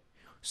knew it.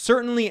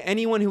 Certainly,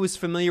 anyone who was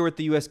familiar with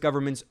the U.S.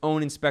 government's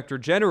own Inspector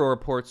General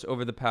reports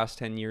over the past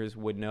 10 years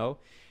would know.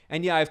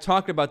 And yeah, I've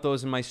talked about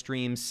those in my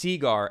stream.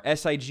 SIGAR,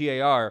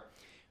 S-I-G-A-R,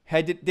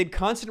 did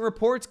constant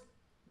reports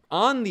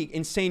on the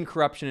insane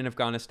corruption in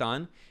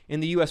Afghanistan, in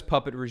the U.S.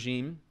 puppet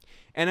regime.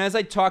 And as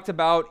I talked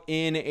about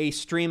in a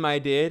stream I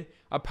did,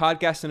 a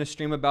podcast and a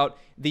stream about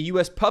the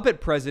U.S.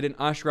 puppet president,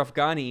 Ashraf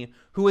Ghani,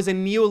 who was a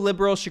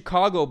neoliberal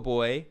Chicago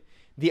boy,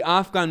 the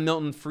Afghan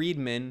Milton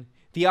Friedman,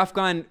 the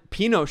Afghan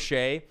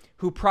Pinochet,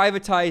 who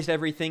privatized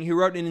everything, who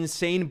wrote an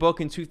insane book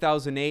in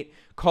 2008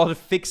 called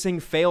Fixing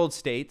Failed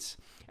States,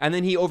 and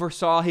then he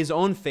oversaw his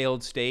own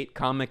failed state,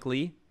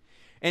 comically.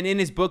 And in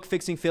his book,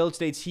 Fixing Failed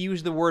States, he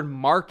used the word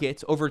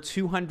market over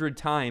 200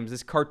 times,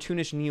 this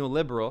cartoonish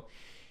neoliberal.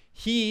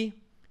 He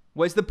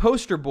was the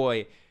poster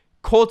boy,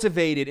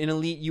 cultivated in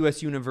elite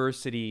U.S.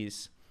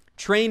 universities,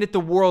 trained at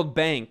the World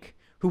Bank,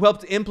 who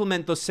helped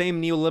implement those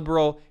same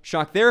neoliberal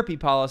shock therapy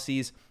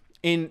policies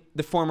in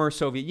the former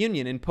Soviet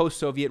Union, in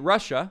post-Soviet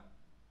Russia.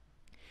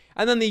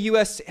 And then the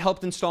U.S.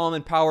 helped install him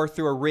in power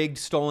through a rigged,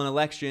 stolen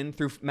election,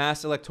 through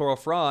mass electoral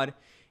fraud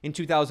in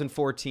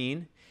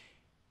 2014.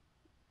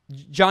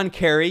 John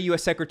Kerry,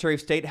 U.S. Secretary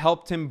of State,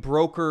 helped him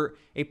broker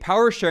a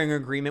power-sharing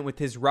agreement with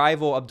his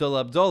rival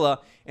Abdullah,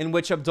 in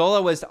which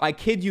Abdullah was, I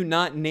kid you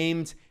not,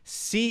 named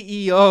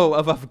CEO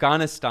of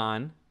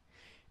Afghanistan.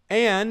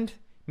 And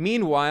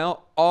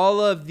meanwhile, all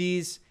of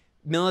these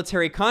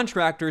military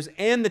contractors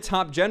and the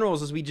top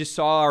generals, as we just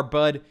saw our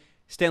bud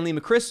Stanley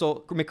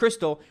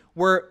McChrystal,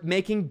 were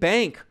making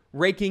bank,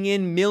 raking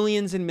in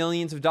millions and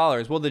millions of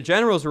dollars. Well, the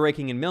generals were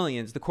raking in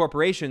millions. The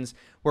corporations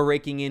were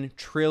raking in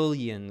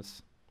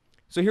trillions.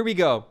 So here we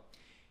go.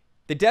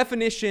 The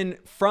definition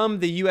from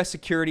the U.S.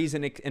 Securities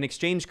and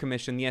Exchange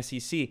Commission, the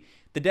SEC,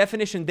 the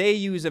definition they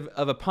use of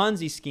a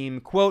Ponzi scheme,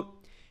 quote,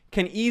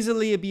 can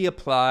easily be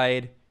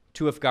applied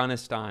to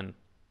Afghanistan.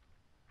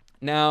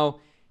 Now,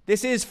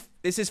 this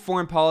is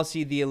Foreign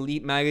Policy, the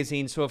elite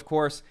magazine, so of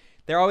course,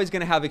 they're always going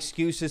to have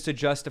excuses to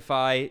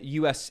justify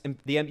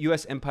the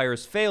U.S.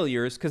 empire's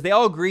failures, because they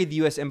all agree the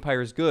U.S.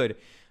 empire is good.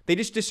 They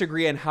just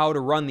disagree on how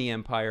to run the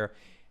empire.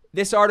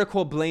 This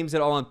article blames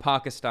it all on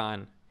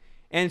Pakistan.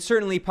 And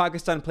certainly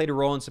Pakistan played a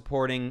role in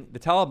supporting the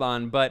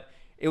Taliban, but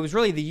it was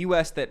really the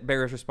U.S. that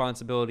bears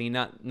responsibility,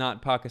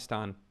 not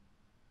Pakistan.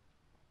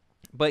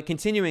 But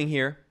continuing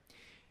here,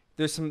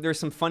 there's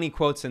some funny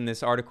quotes in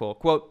this article.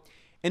 Quote,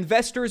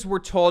 investors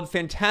were told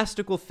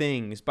fantastical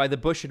things by the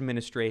Bush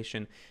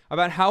administration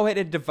about how it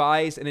had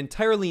devised an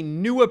entirely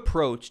new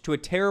approach to a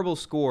terrible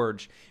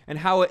scourge and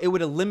how it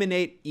would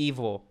eliminate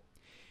evil.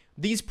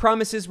 These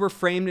promises were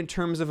framed in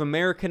terms of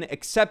American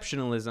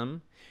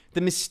exceptionalism, the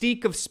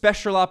mystique of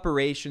special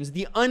operations,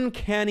 the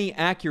uncanny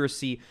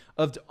accuracy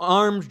of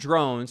armed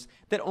drones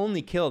that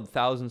only killed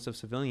thousands of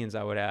civilians,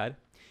 I would add,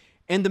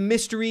 and the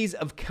mysteries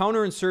of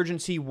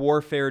counterinsurgency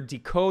warfare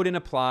decoded and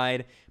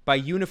applied by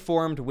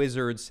uniformed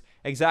wizards,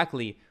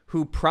 exactly,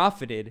 who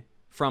profited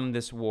from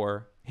this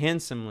war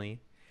handsomely.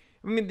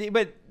 I mean,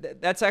 but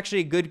that's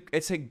actually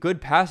it's a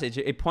good passage.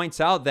 It points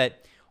out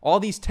that all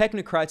these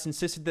technocrats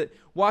insisted that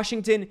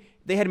Washington,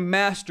 they had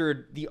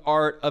mastered the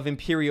art of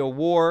imperial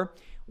war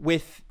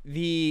with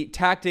the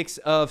tactics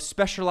of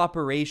special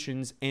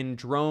operations and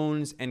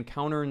drones and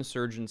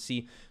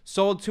counterinsurgency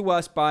sold to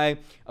us by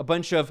a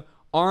bunch of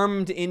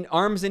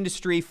arms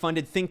industry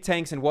funded think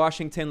tanks in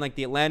Washington, like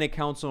the Atlantic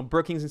Council,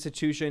 Brookings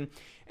Institution,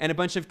 and a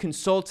bunch of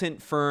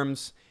consultant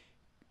firms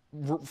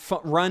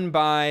founded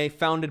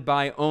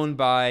by, owned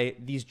by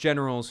these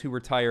generals who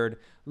retired,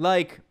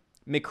 like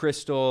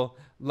McChrystal,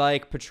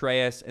 like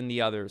Petraeus, and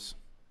the others.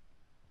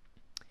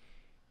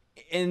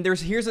 And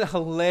here's a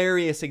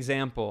hilarious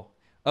example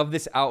of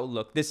this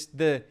outlook,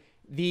 the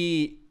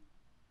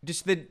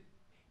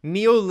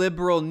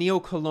neoliberal,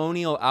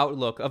 neo-colonial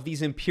outlook of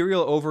these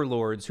imperial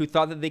overlords who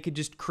thought that they could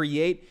just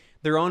create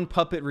their own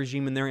puppet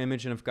regime in their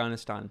image in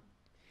Afghanistan.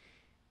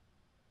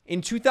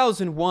 In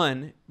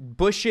 2001,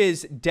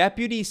 Bush's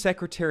Deputy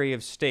Secretary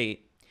of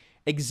State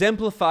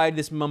exemplified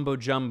this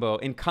mumbo-jumbo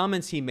in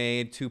comments he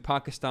made to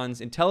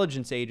Pakistan's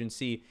intelligence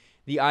agency,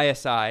 the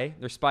ISI,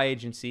 their spy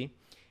agency.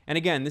 And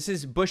again, this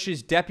is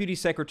Bush's Deputy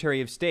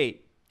Secretary of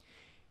State.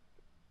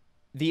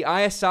 The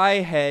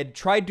ISI head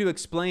tried to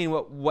explain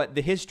what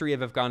the history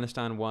of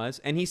Afghanistan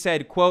was, and he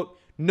said, quote,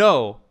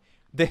 no,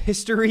 the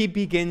history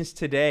begins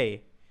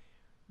today.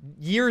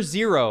 Year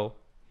zero.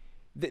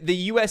 The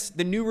U.S.,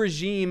 the new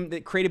regime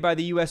that created by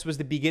the U.S. was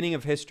the beginning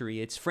of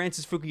history. It's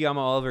Francis Fukuyama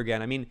all over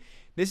again. I mean,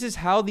 this is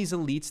how these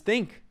elites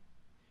think.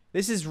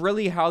 This is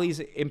really how these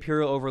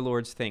imperial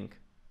overlords think.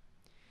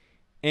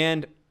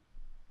 And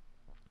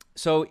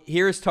so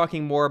here's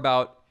talking more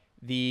about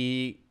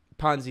the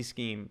Ponzi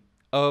scheme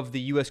of the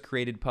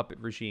U.S.-created puppet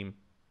regime.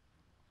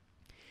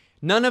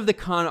 None of the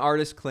con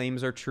artist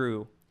claims are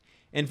true.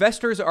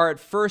 Investors are at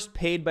first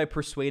paid by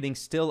persuading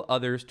still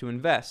others to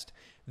invest.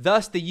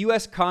 Thus, the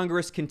U.S.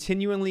 Congress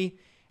continually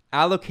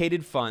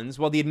allocated funds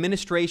while the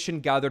administration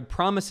gathered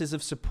promises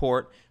of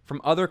support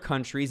from other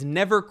countries,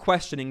 never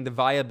questioning the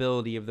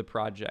viability of the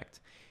project.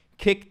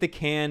 Kick the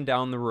can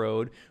down the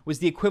road was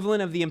the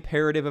equivalent of the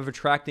imperative of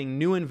attracting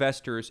new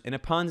investors in a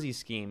Ponzi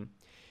scheme.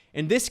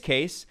 In this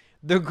case,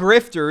 the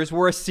grifters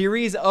were a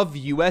series of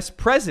U.S.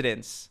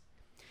 presidents.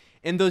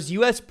 And those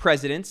U.S.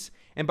 presidents,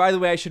 and by the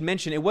way, I should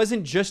mention, it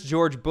wasn't just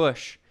George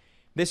Bush.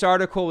 This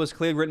article was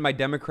clearly written by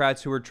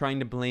Democrats who were trying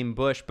to blame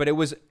Bush, but it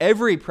was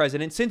every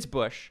president since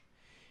Bush,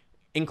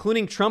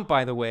 including Trump,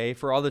 by the way,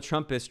 for all the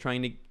Trumpists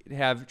trying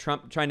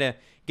to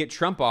get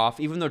Trump off,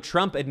 even though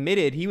Trump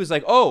admitted, he was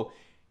like, oh,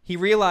 he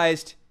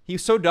realized, he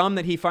was so dumb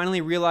that he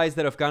finally realized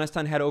that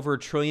Afghanistan had over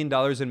 $1 trillion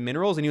in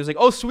minerals, and he was like,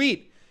 oh,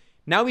 sweet,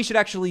 now we should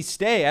actually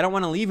stay. I don't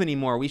want to leave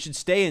anymore. We should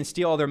stay and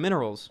steal all their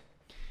minerals.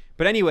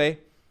 But anyway,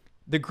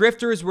 the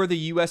grifters were the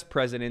U.S.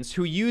 presidents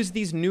who used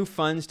these new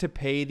funds to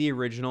pay the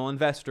original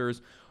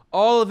investors,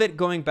 all of it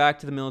going back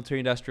to the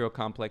military-industrial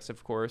complex,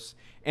 of course,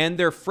 and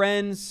their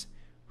friends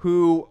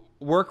who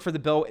work for the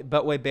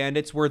Beltway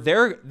bandits were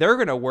they're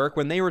going to work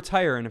when they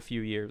retire in a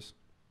few years.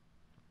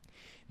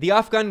 The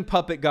Afghan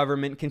puppet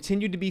government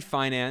continued to be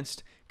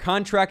financed,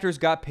 contractors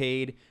got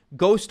paid,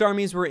 ghost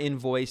armies were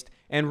invoiced,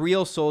 and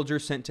real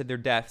soldiers sent to their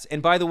deaths.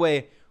 And by the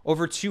way,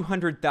 over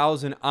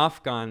 200,000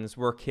 Afghans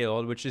were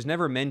killed, which is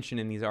never mentioned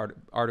in these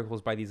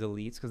articles by these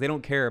elites because they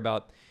don't care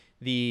about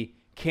the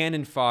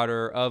cannon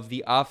fodder of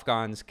the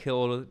Afghans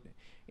killed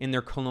in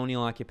their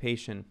colonial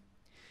occupation.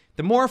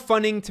 The more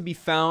funding to be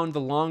found,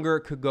 the longer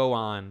it could go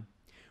on.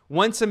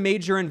 Once a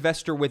major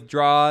investor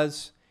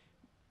withdraws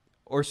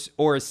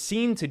or is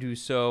seen to do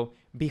so,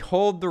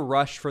 behold the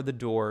rush for the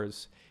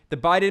doors. The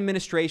Biden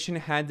administration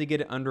had to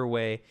get it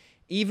underway.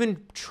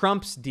 Even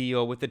Trump's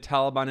deal with the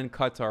Taliban in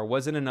Qatar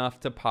wasn't enough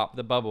to pop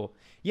the bubble.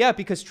 Yeah,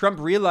 because Trump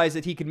realized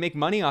that he could make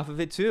money off of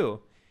it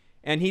too.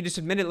 And he just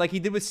admitted, like he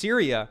did with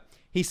Syria.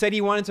 He said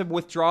he wanted to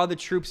withdraw the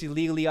troops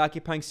illegally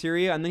occupying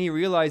Syria, and then he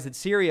realized that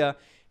Syria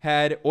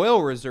had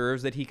oil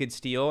reserves that he could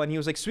steal, and he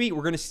was like, sweet,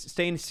 we're going to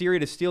stay in Syria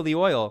to steal the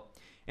oil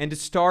and to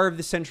starve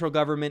the central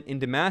government in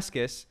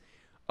Damascus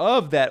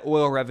of that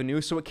oil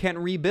revenue so it can't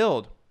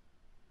rebuild.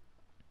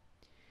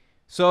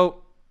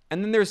 So,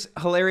 and then there's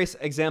hilarious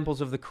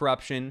examples of the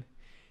corruption.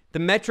 The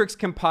metrics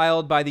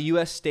compiled by the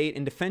U.S. State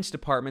and Defense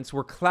Departments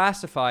were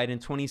classified in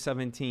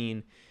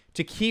 2017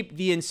 to keep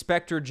the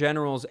Inspector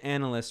General's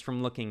analysts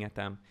from looking at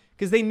them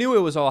because they knew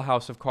it was all a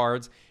house of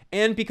cards,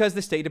 and because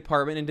the State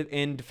Department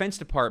and Defense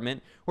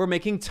Department were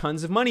making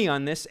tons of money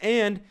on this,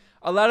 and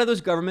a lot of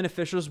those government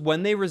officials,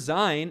 when they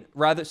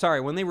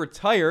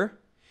retire,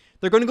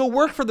 they're going to go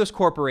work for those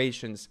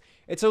corporations.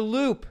 It's a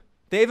loop.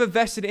 They have a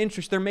vested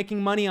interest. They're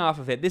making money off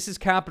of it. This is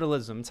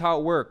capitalism. It's how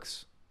it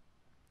works.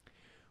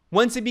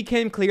 Once it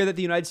became clear that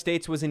the United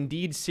States was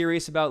indeed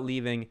serious about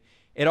leaving,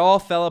 it all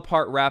fell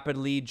apart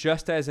rapidly,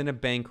 just as in a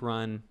bank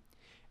run.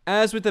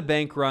 As with a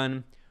bank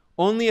run,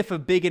 only if a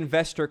big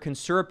investor can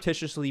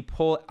surreptitiously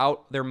pull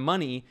out their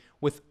money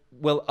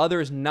will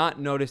others not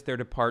notice their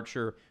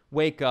departure,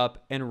 wake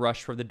up, and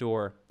rush for the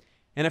door.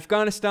 In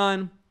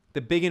Afghanistan, the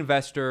big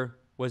investor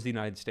was the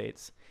United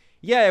States.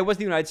 Yeah, it was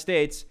the United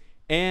States,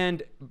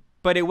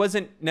 but it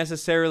wasn't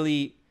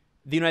necessarily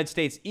the United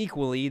States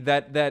equally.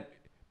 That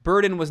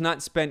burden was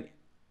not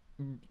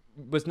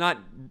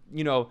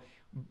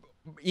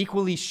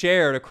equally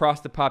shared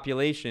across the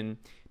population.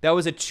 That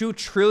was a $2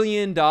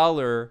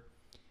 trillion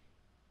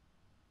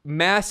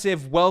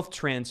massive wealth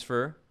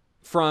transfer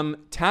from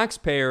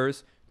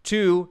taxpayers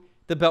to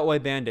the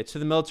Beltway bandits, to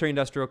the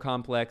military-industrial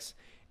complex,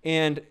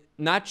 and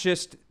not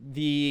just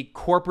the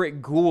corporate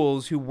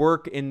ghouls who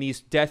work in these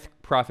death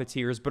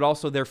profiteers, but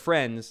also their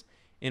friends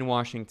in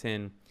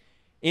Washington,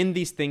 in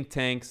these think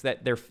tanks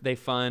that they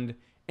fund,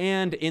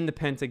 and in the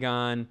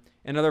Pentagon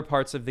and other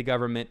parts of the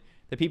government,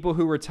 the people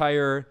who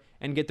retire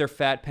and get their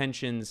fat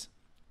pensions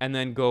and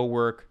then go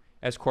work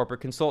as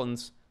corporate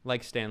consultants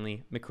like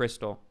Stanley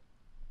McChrystal.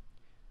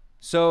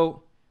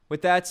 So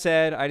with that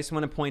said, I just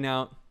want to point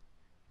out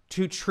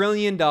 $2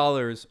 trillion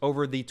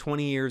over the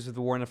 20 years of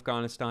the war in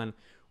Afghanistan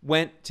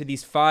went to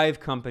these 5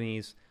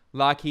 companies: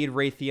 Lockheed,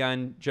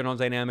 Raytheon, General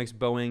Dynamics,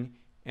 Boeing,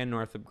 and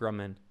Northrop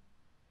Grumman.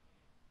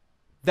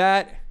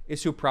 That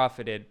is who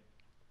profited.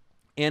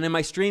 And in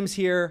my streams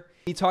here,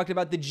 we talked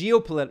about the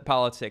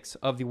geopolitics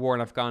of the war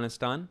in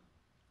Afghanistan.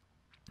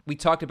 We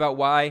talked about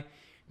why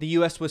the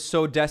U.S. was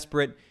so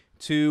desperate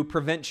to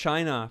prevent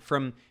China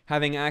from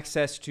having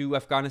access to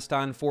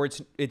Afghanistan for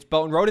its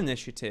Belt and Road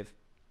Initiative.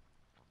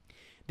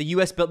 The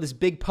U.S. built this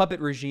big puppet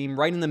regime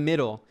right in the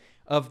middle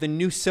of the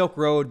new Silk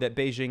Road that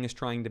Beijing is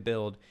trying to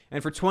build.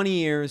 And for 20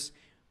 years,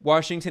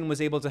 Washington was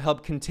able to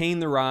help contain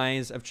the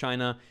rise of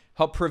China,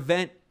 help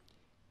prevent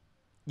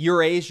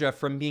Eurasia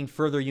from being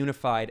further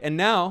unified. And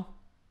now,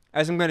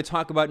 as I'm going to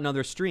talk about in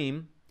another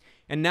stream,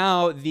 and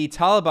now the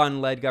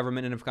Taliban-led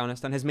government in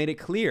Afghanistan has made it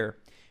clear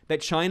that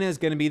China is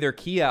going to be their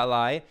key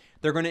ally.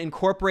 They're going to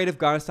incorporate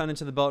Afghanistan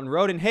into the Belt and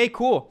Road. And hey,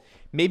 cool.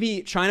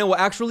 Maybe China will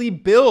actually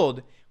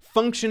build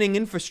functioning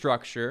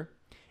infrastructure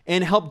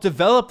and help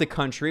develop the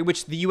country,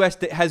 which the U.S.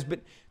 has been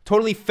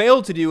totally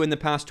failed to do in the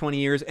past 20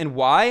 years. And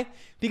why?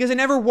 Because it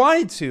never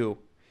wanted to.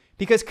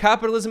 Because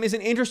capitalism isn't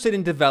interested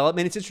in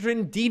development. It's interested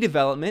in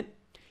de-development.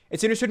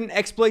 It's interested in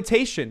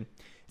exploitation.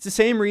 It's the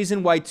same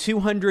reason why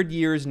 200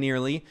 years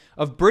nearly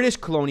of British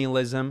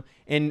colonialism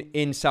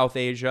in South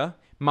Asia,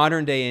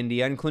 modern-day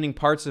India, including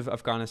parts of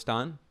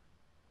Afghanistan.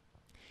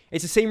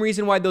 It's the same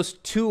reason why those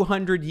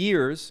 200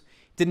 years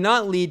did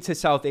not lead to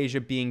South Asia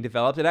being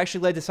developed. It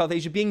actually led to South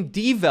Asia being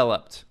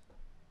developed.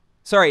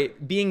 Sorry,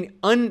 being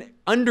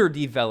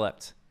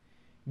underdeveloped,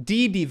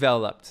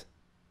 de-developed.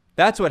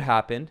 That's what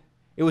happened.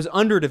 It was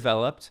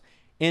underdeveloped,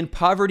 and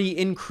poverty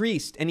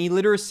increased, and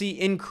illiteracy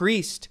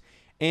increased,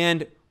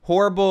 and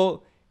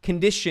horrible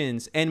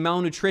conditions and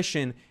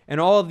malnutrition and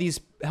all of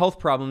these health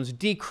problems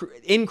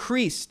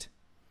increased.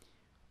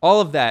 All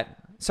of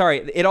that.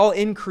 Sorry, it all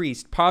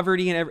increased.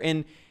 Poverty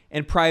and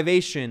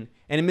privation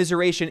and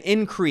immiseration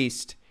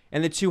increased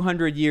in the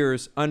 200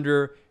 years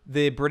under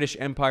the British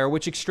Empire,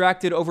 which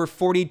extracted over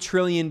 $40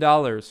 trillion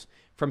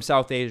from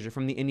South Asia,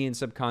 from the Indian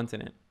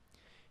subcontinent.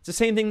 It's the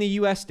same thing the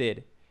U.S.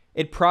 did.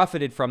 It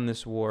profited from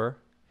this war,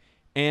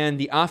 and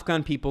the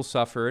Afghan people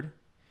suffered.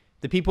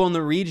 The people in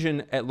the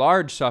region at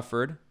large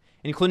suffered,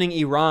 including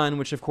Iran,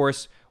 which of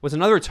course was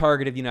another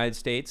target of the United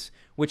States,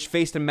 which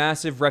faced a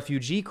massive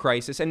refugee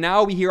crisis. And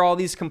now we hear all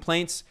these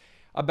complaints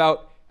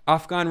about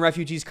Afghan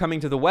refugees coming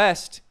to the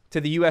West, to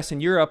the US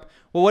and Europe.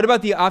 Well, what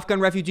about the Afghan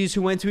refugees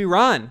who went to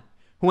Iran,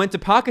 who went to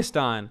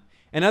Pakistan,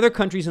 and other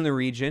countries in the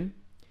region?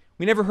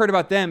 We never heard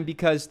about them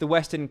because the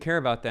West didn't care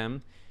about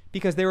them,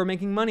 because they were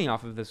making money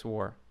off of this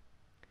war.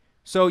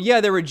 So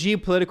yeah, there were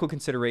geopolitical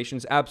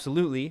considerations,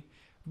 absolutely.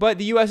 But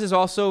the U.S. is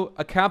also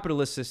a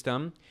capitalist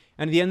system.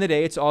 And at the end of the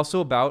day, it's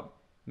also about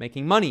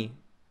making money.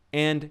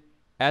 And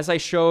as I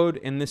showed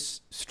in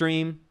this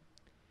stream,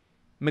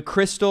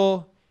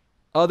 McChrystal,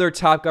 other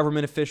top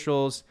government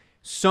officials,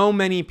 so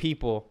many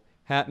people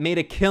have made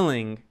a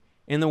killing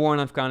in the war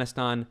in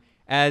Afghanistan,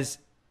 as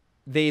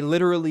they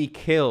literally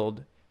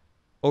killed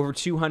over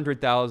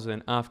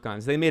 200,000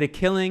 Afghans. They made a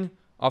killing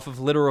off of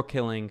literal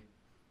killing.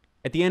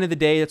 At the end of the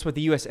day, that's what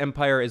the U.S.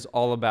 empire is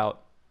all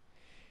about.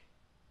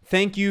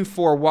 Thank you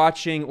for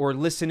watching or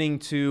listening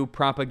to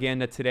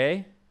Propaganda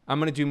Today. I'm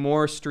going to do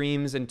more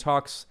streams and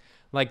talks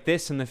like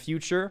this in the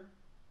future.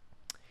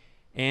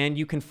 And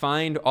you can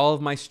find all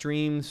of my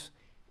streams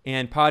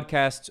and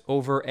podcasts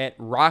over at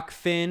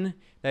Rockfin.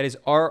 That is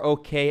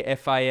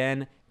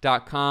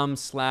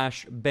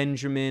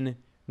ROKFIN.com/Benjamin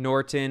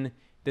Norton.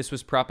 This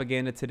was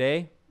Propaganda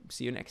Today.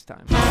 See you next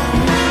time.